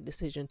can make a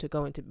decision to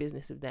go into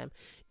business with them.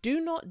 Do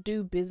not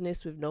do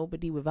business with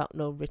nobody without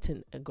no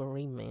written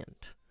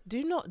agreement.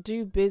 Do not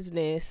do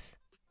business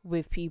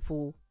with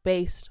people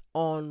based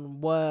on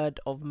word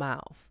of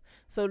mouth.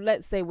 So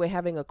let's say we're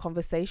having a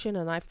conversation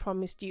and I've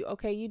promised you,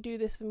 okay, you do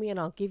this for me and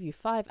I'll give you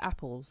 5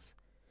 apples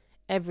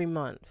every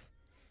month.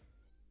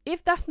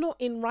 If that's not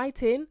in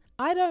writing,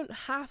 I don't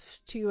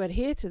have to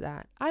adhere to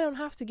that. I don't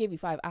have to give you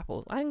 5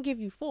 apples. I can give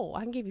you 4.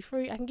 I can give you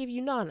 3. I can give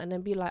you none. And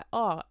then be like,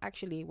 oh,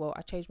 actually, well,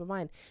 I changed my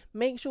mind.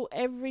 Make sure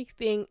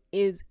everything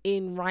is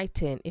in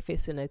writing. If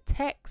it's in a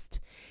text,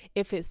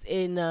 if it's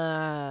in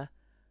a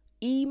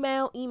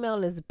email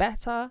is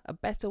better, a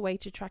better way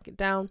to track it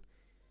down.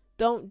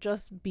 Don't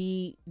just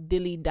be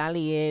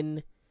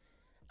dilly-dallying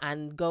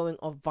and going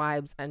off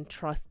vibes and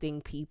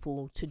trusting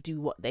people to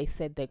do what they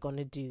said they're going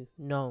to do.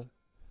 No.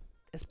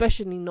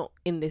 Especially not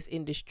in this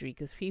industry,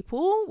 because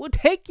people will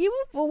take you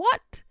for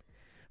what?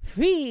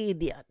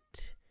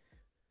 Idiot.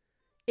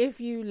 If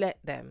you let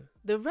them.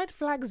 The red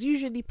flags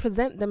usually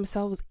present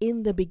themselves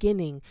in the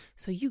beginning.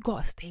 So you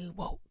got to stay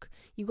woke.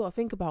 You got to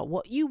think about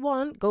what you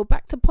want. Go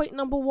back to point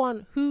number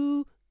 1.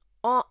 Who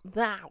art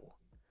thou?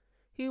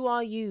 Who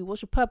are you?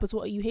 What's your purpose?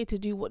 What are you here to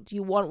do? What do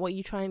you want? What are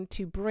you trying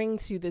to bring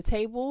to the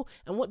table?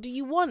 And what do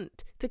you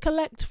want to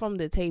collect from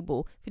the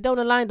table? If you don't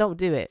align, don't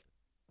do it.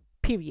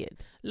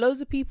 Period.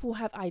 Loads of people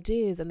have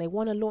ideas and they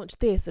want to launch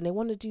this and they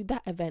want to do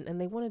that event and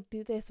they want to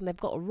do this and they've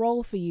got a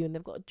role for you and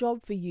they've got a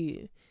job for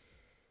you.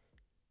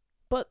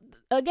 But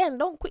again,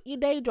 don't quit your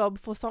day job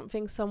for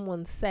something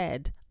someone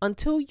said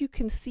until you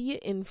can see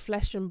it in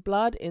flesh and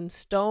blood, in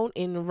stone,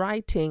 in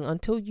writing,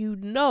 until you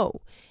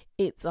know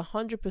it's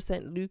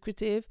 100%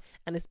 lucrative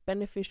and it's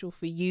beneficial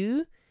for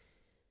you.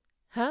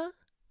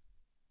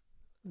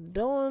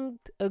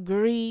 Don't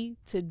agree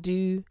to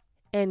do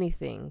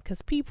anything,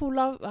 because people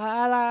love,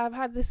 I've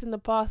had this in the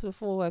past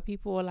before where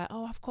people are like,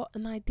 oh, I've got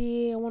an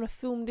idea, I want to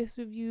film this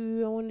with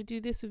you, I want to do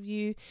this with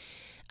you,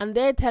 and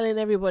they're telling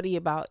everybody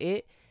about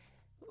it.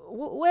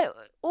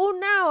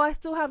 Now I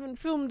still haven't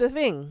filmed the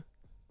thing,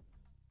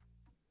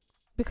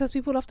 because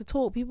people love to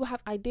talk, people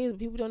have ideas, but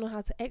people don't know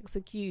how to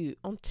execute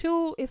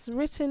until it's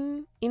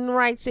written in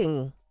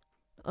writing.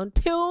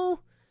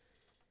 Until,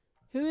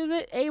 who is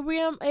it,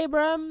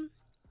 Abraham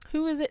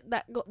Who is it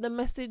that got the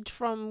message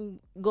from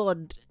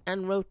God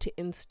and wrote it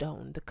in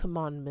stone? The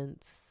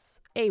commandments.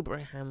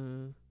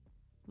 Abraham.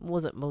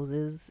 Wasn't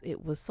Moses.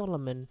 It was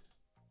Solomon.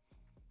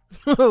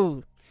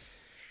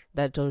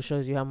 That just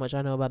shows you how much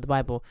I know about the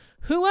Bible.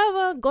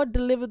 Whoever God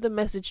delivered the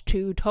message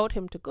to told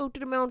him to go to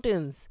the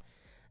mountains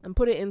and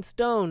put it in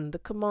stone, the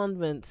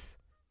commandments.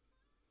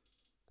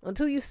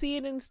 Until you see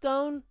it in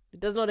stone, it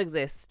does not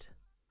exist.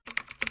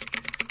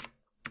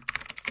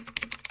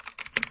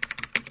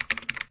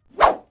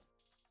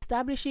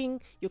 Establishing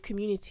your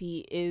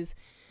community is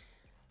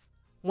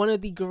one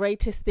of the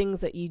greatest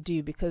things that you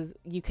do because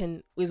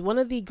the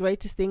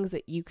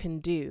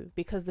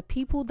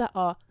people that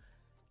are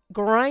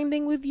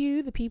grinding with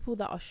you, the people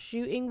that are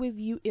shooting with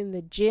you in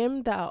the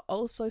gym, that are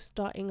also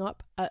starting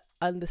up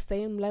on the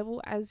same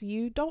level as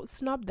you, don't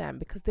snub them,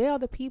 because they are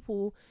the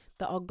people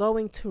that are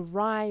going to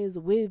rise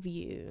with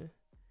you.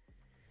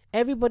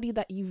 Everybody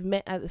that you've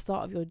met at the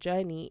start of your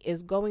journey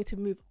is going to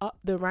move up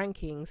the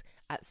rankings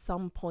at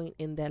some point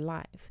in their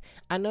life.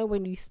 I know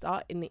when you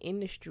start in the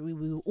industry,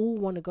 we all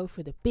want to go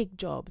for the big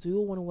jobs. We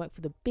all want to work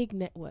for the big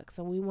networks,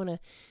 and we want to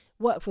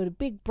work for the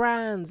big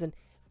brands. And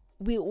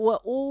we were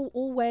all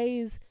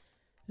always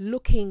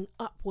looking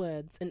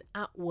upwards and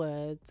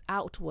outwards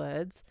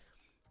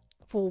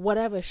for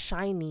whatever's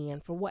shiny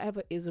and for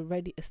whatever is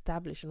already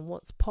established and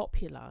what's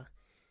popular.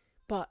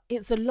 But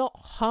it's a lot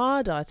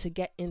harder to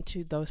get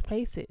into those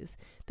places.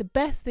 The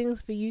best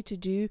things for you to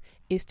do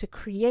is to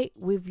create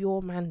with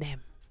your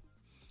mandem.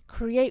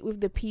 Create with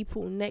the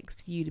people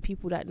next to you, the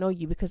people that know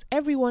you, because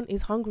everyone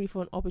is hungry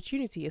for an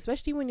opportunity,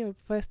 especially when you're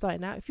first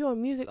starting out. If you're a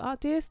music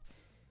artist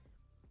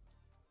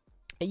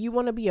and you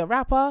want to be a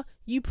rapper,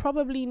 you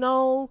probably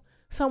know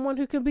someone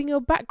who can be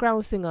your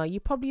background singer. You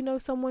probably know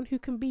someone who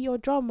can be your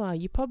drummer.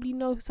 You probably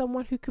know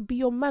someone who could be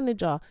your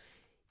manager.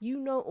 You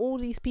know all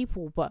these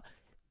people, but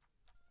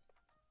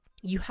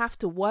you have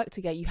to work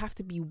together. You have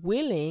to be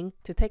willing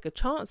to take a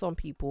chance on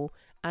people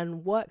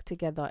and work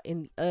together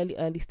in the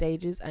early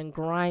stages and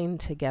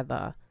grind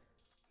together.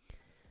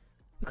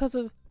 Because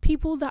of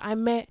people that I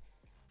met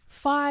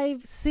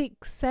 5,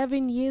 6,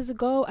 7 years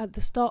ago at the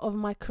start of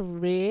my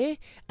career,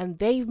 and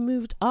they've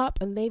moved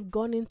up and they've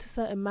gone into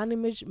certain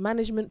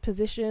management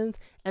positions,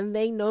 and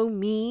they know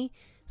me.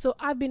 So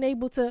I've been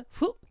able to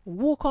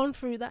walk on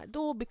through that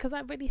door because I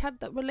already had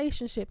that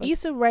relationship.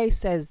 Issa Rae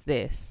says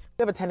this.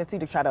 We have a tendency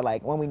to try to,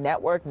 like, when we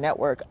network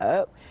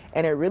up,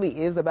 and it really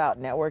is about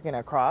networking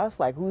across,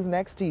 like who's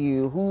next to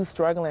you, who's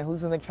struggling,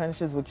 who's in the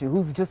trenches with you,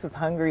 who's just as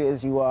hungry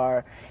as you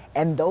are.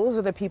 And those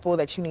are the people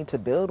that you need to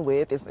build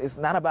with. It's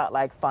not about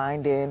like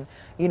finding,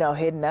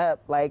 hitting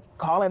up, like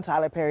calling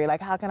Tyler Perry,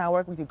 like, how can I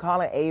work with you?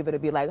 Calling Ava to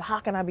be like, how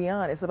can I be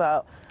on? It's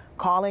about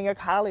calling your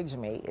college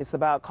mate. It's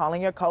about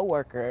calling your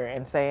coworker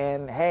and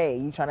saying, hey,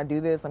 you trying to do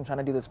this? I'm trying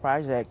to do this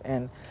project.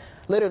 And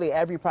literally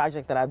every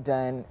project that I've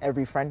done,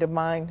 every friend of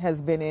mine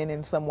has been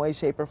in some way,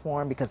 shape, or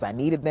form, because I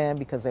needed them,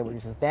 because they were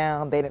just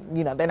down. They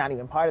didn't, they're not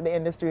even part of the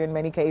industry in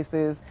many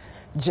cases,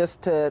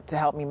 just to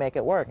help me make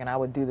it work. And I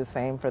would do the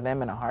same for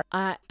them in a heart.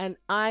 I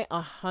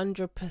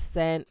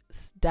 100%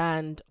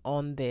 stand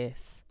on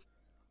this.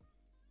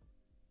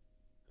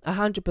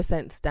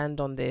 100% stand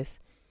on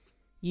this.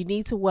 You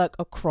need to work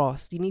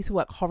across. You need to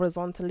work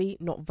horizontally,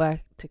 not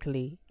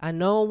vertically. I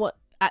know what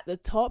at the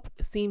top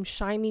seems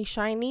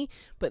shiny,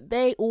 but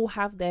they all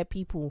have their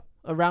people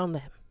around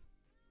them,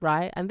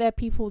 right? And they're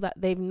people that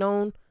they've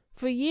known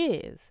for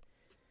years.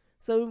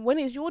 So when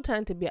it's your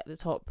turn to be at the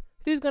top,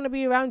 who's going to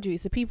be around you?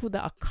 It's the people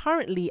that are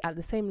currently at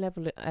the same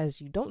level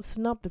as you. Don't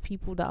snub the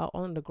people that are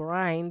on the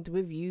grind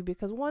with you,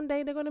 because one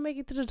day they're going to make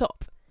it to the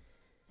top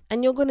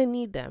and you're going to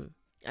need them.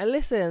 And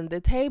listen,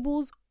 the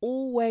tables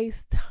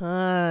always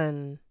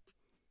turn.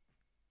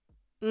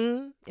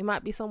 It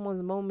might be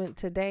someone's moment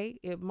today.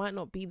 It might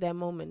not be their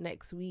moment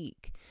next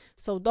week.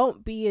 So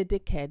don't be a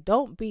dickhead.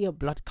 Don't be a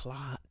blood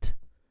clot.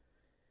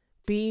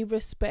 Be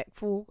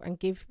respectful and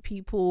give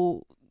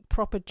people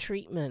proper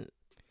treatment,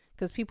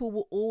 because people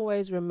will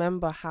always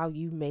remember how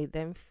you made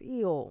them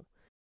feel.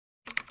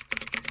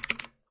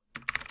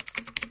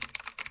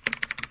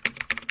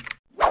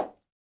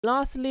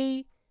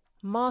 Lastly,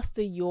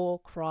 master your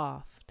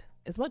craft.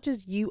 As much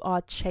as you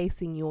are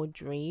chasing your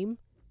dream,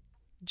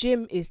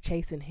 Jim is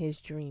chasing his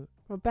dream.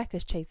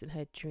 Rebecca's chasing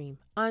her dream.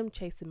 I'm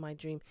chasing my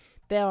dream.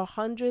 There are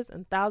hundreds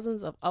and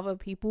thousands of other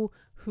people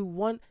who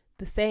want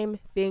the same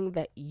thing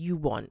that you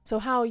want. So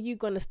how are you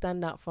going to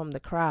stand out from the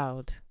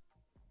crowd?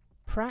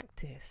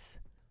 Practice.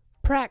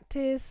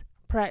 Practice,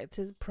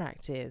 practice,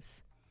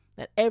 practice.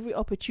 At every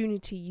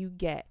opportunity you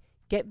get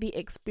the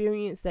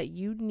experience that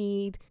you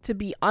need to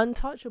be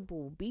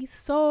untouchable. Be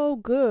so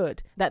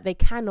good that they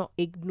cannot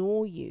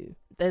ignore you.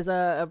 There's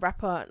a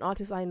rapper, an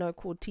artist I know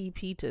called T.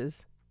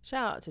 Peters.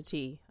 Shout out to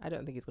T. I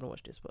don't think he's going to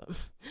watch this, but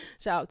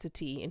shout out to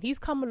T. And he's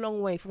come a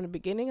long way from the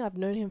beginning. I've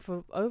known him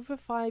for over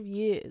 5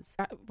 years.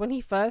 When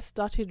he first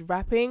started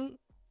rapping,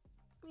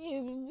 he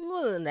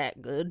wasn't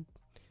that good.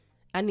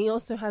 And he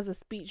also has a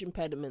speech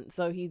impediment,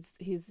 so his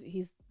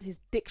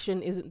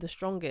diction isn't the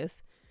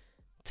strongest.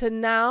 to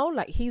now,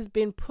 like, he's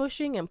been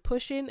pushing and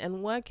pushing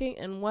and working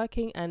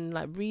and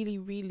like really,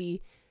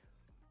 really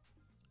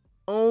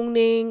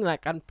owning,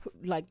 like, and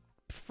like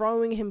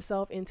throwing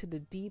himself into the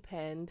deep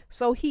end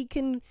so he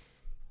can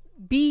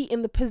be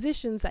in the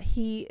positions that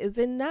he is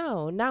in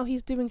now. Now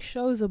he's doing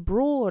shows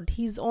abroad.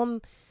 He's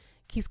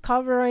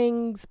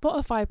covering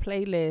Spotify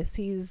playlists.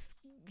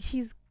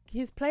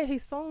 He's playing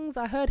his songs.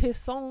 I heard his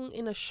song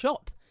in a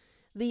shop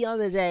the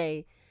other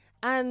day.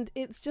 And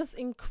it's just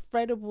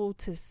incredible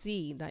to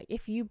see. Like,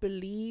 if you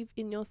believe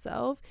in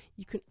yourself,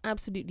 you can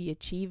absolutely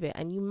achieve it.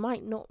 And you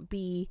might not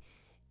be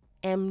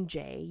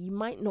MJ, you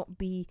might not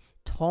be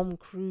Tom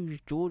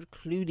Cruise, George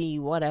Clooney,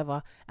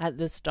 whatever, at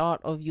the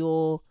start of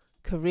your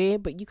career,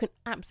 but you can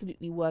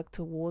absolutely work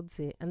towards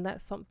it. And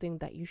that's something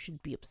that you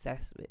should be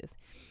obsessed with.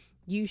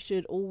 You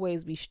should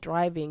always be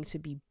striving to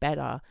be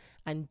better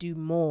and do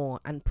more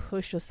and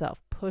push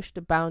yourself, push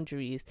the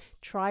boundaries,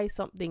 try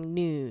something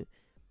new.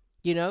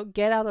 You know,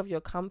 get out of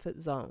your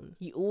comfort zone.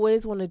 You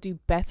always want to do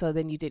better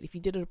than you did. If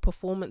you did a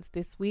performance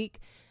this week,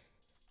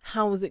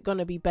 how is it going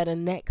to be better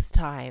next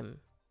time?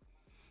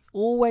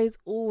 Always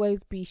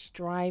be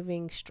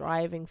striving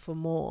for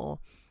more,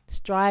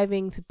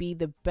 striving to be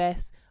the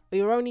best.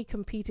 You're only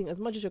competing,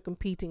 as much as you're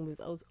competing with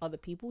those other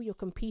people, you're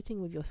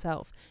competing with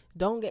yourself.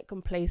 Don't get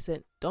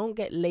complacent. Don't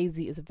get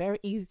lazy. It's very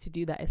easy to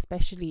do that,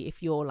 especially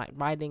if you're like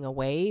riding a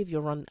wave.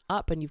 You're on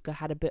up and you've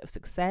had a bit of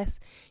success.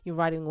 You're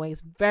riding away.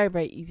 It's very,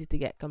 very easy to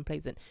get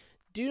complacent.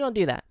 Do not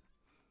do that.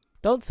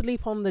 Don't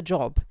sleep on the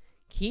job.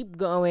 Keep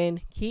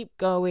going, keep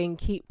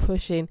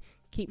pushing,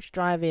 keep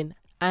striving.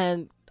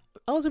 And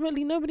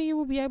ultimately, nobody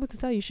will be able to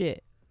tell you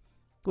shit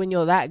when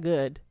you're that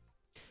good.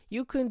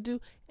 You can do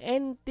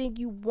anything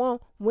you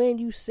want when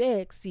you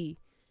sexy.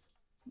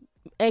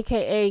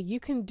 AKA, you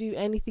can do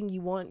anything you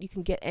want. You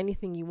can get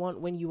anything you want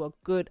when you are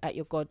good at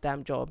your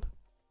goddamn job.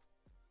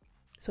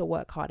 So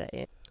work hard at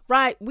it.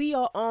 Right, we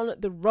are on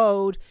the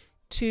road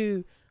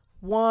to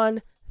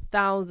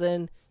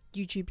 1,000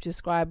 YouTube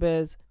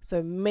subscribers.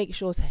 So make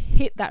sure to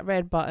hit that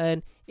red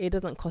button. It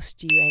doesn't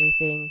cost you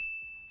anything.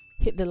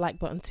 Hit the like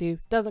button too.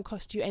 Doesn't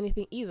cost you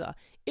anything either.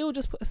 It will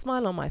just put a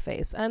smile on my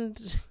face.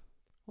 And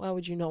why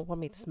would you not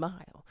want me to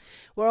smile?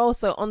 We're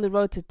also on the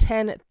road to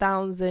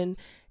 10,000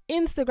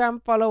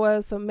 Instagram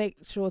followers. So make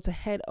sure to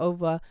head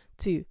over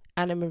to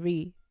Anna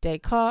Marie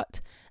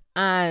Descartes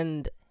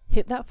and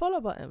hit that follow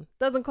button.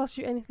 Doesn't cost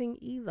you anything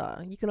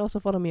either. You can also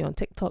follow me on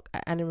TikTok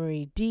at Anna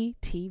Marie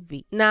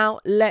DTV. Now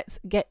let's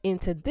get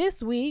into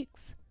this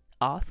week's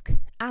Ask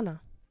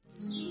Anna.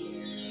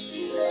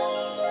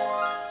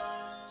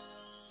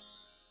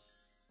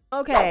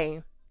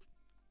 Okay,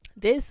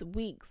 this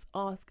week's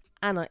Ask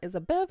Anna is a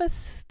bit of a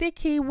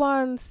sticky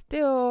one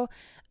still,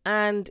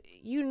 and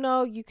you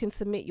know you can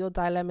submit your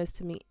dilemmas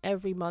to me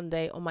every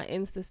Monday on my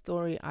Insta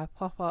story. I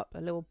pop up a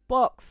little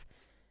box.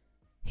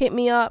 Hit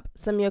me up,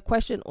 send me a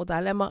question or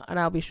dilemma, and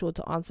I'll be sure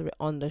to answer it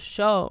on the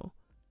show.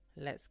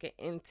 Let's get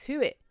into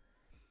it.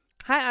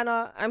 Hi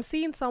Anna, I'm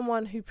seeing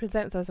someone who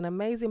presents as an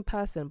amazing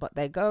person, but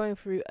they're going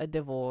through a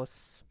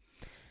divorce.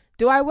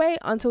 Do I wait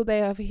until they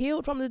have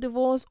healed from the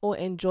divorce or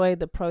enjoy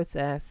the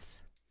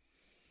process?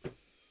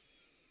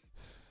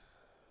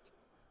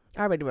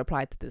 I already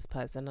replied to this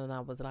person and I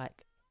was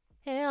like,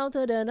 hell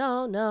to the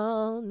no,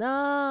 no,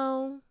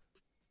 no,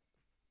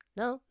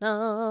 no,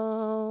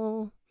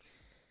 no.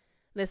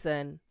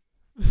 Listen,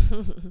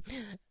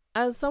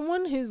 as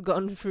someone who's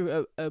gone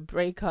through a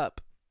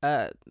breakup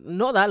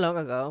not that long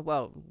ago,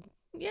 well,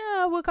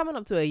 yeah, we're coming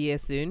up to a year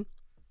soon.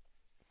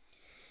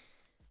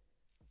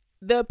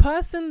 The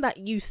person that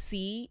you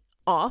see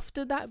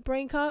after that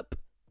breakup,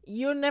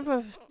 you're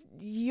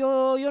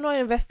not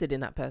invested in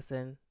that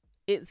person.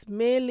 It's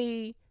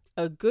merely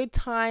a good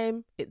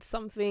time. It's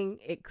something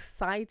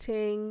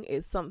exciting.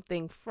 It's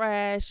something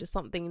fresh. It's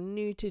something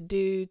new to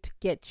do to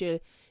get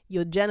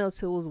your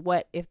genitals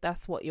wet if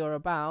that's what you're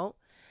about.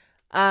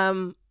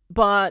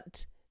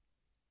 But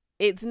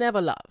it's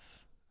never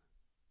love.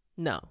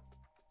 No.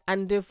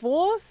 And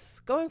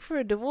divorce, going through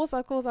a divorce,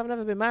 of course, I've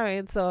never been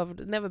married, so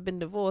I've never been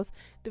divorced.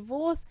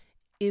 Divorce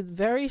is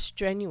very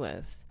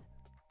strenuous,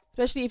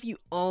 especially if you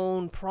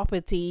own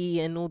property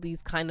and all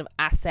these kind of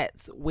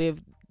assets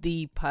with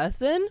the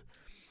person.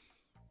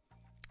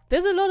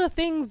 There's a lot of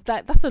things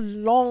that's a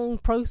long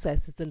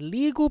process. It's a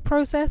legal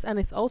process and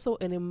it's also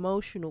an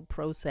emotional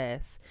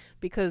process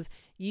because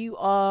you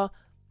are,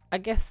 I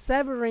guess,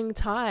 severing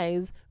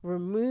ties,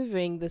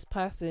 removing this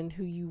person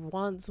who you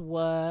once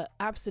were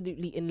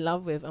absolutely in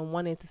love with and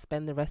wanted to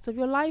spend the rest of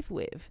your life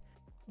with.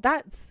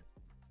 That's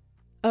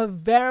a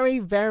very,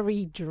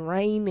 very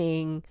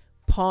draining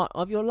part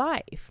of your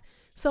life.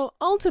 So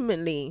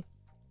ultimately,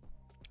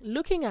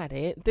 looking at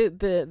it,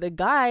 the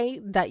guy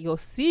that you're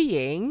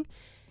seeing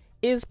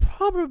is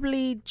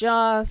probably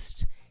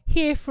just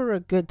here for a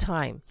good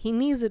time. He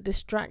needs a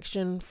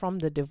distraction from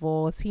the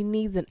divorce. He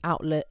needs an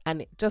outlet,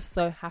 and it just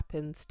so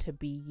happens to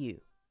be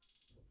you.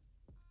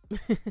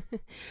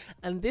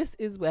 And this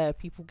is where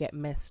people get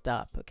messed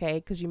up, okay?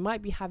 Because you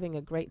might be having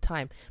a great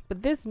time,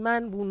 but this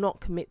man will not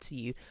commit to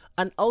you.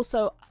 And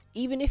also,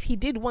 even if he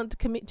did want to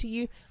commit to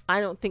you, I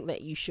don't think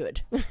that you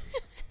should.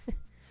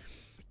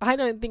 I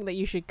don't think that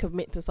you should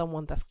commit to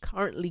someone that's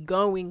currently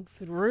going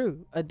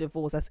through a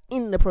divorce, that's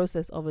in the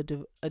process of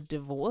a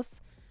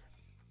divorce.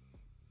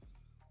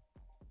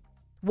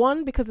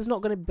 One, because it's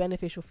not going to be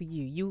beneficial for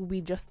you. You will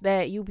be just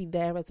there. You'll be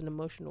there as an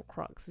emotional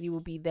crux. You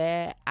will be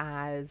there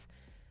as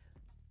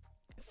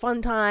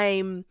fun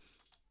time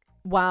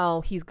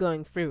while he's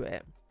going through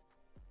it.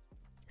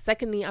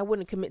 Secondly, I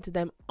wouldn't commit to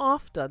them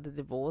after the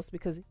divorce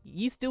because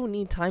you still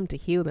need time to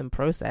heal and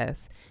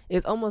process.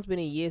 It's almost been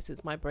a year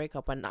since my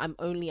breakup, and I'm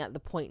only at the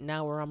point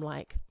now where I'm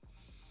like,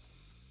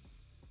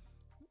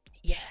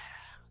 yeah,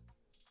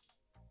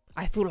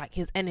 I feel like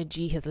his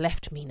energy has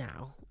left me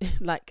now.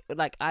 like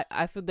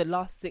I feel the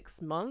last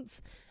 6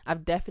 months,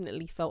 I've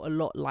definitely felt a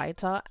lot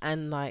lighter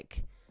and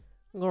like,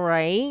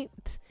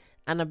 great.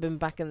 And I've been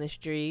back in the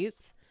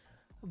streets.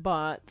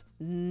 But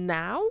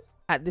now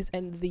at this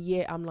end of the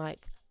year, I'm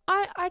like,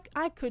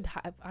 I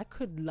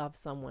could love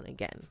someone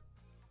again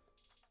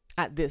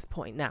at this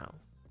point now.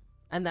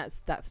 And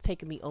that's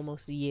taken me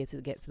almost a year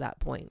to get to that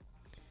point.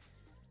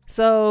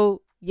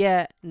 So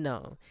yeah,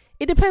 no,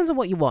 it depends on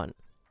what you want.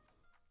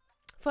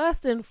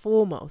 First and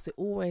foremost, it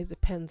always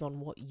depends on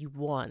what you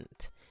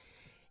want.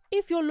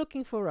 If you're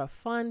looking for a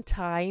fun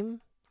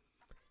time,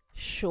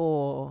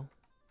 sure,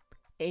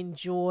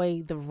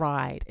 enjoy the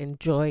ride,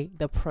 enjoy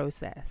the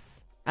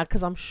process.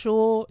 Because I'm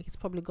sure he's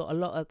probably got a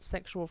lot of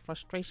sexual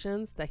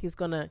frustrations that he's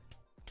going to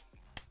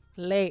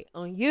lay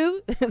on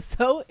you.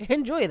 So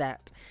enjoy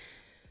that.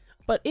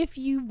 But if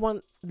you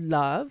want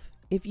love,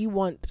 if you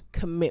want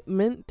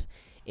commitment,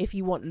 if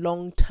you want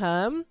long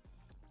term,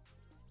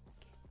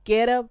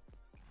 get up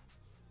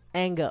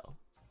and go.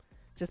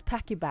 Just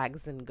pack your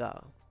bags and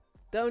go.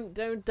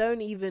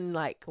 Don't even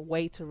like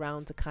wait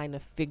around to kind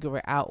of figure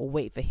it out or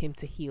wait for him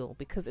to heal,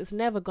 because it's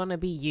never gonna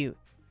be you,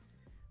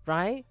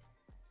 right?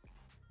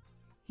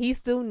 He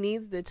still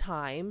needs the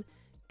time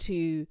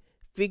to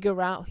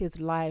figure out his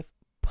life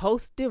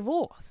post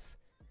divorce,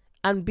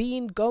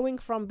 and going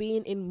from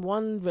being in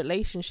one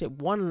relationship,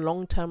 one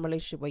long-term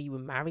relationship where you were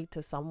married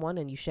to someone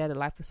and you shared a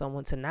life with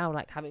someone, to now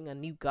like having a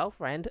new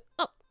girlfriend.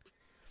 Oh,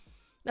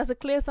 that's a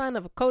clear sign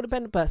of a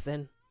codependent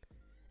person.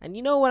 And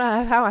you know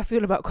how I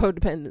feel about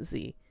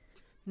codependency.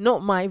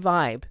 Not my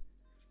vibe.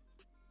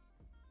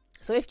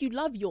 So if you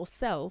love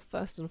yourself,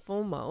 first and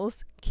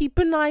foremost, keep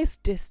a nice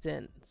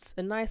distance,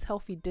 a nice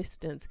healthy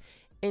distance.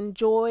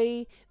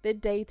 Enjoy the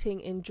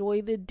dating,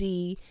 enjoy the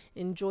D,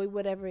 enjoy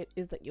whatever it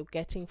is that you're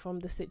getting from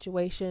the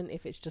situation.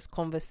 If it's just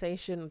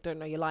conversation, don't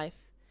know your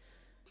life,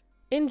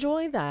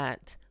 enjoy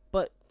that.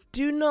 But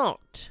do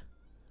not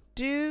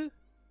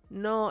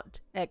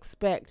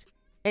expect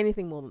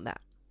anything more than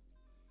that.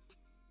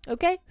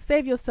 Okay?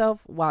 Save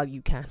yourself while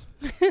you can.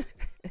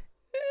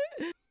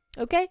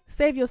 Okay?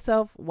 Save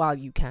yourself while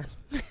you can.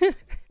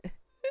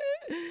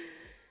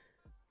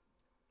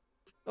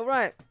 All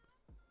right.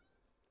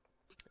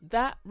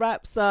 That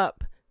wraps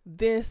up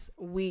this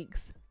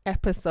week's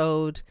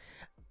episode.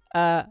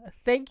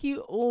 Thank you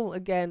all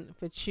again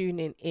for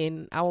tuning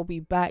in. I will be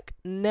back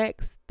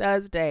next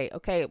Thursday.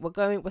 Okay,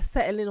 we're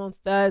settling on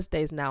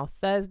Thursdays now.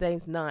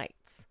 Thursdays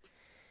nights.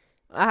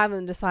 I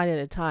haven't decided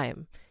a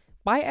time.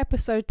 By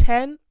episode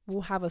 10,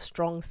 we'll have a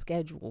strong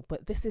schedule,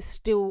 but this is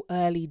still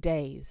early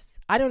days.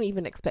 I don't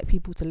even expect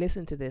people to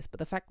listen to this, but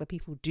the fact that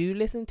people do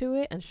listen to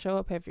it and show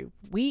up every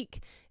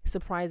week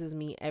surprises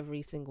me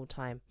every single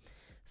time.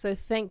 So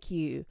thank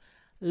you.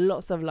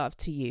 Lots of love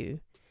to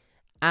you.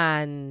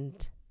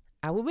 And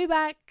I will be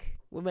back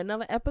with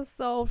another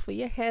episode for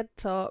your head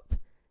top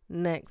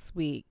next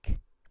week.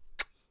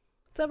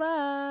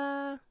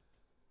 Ta-ra!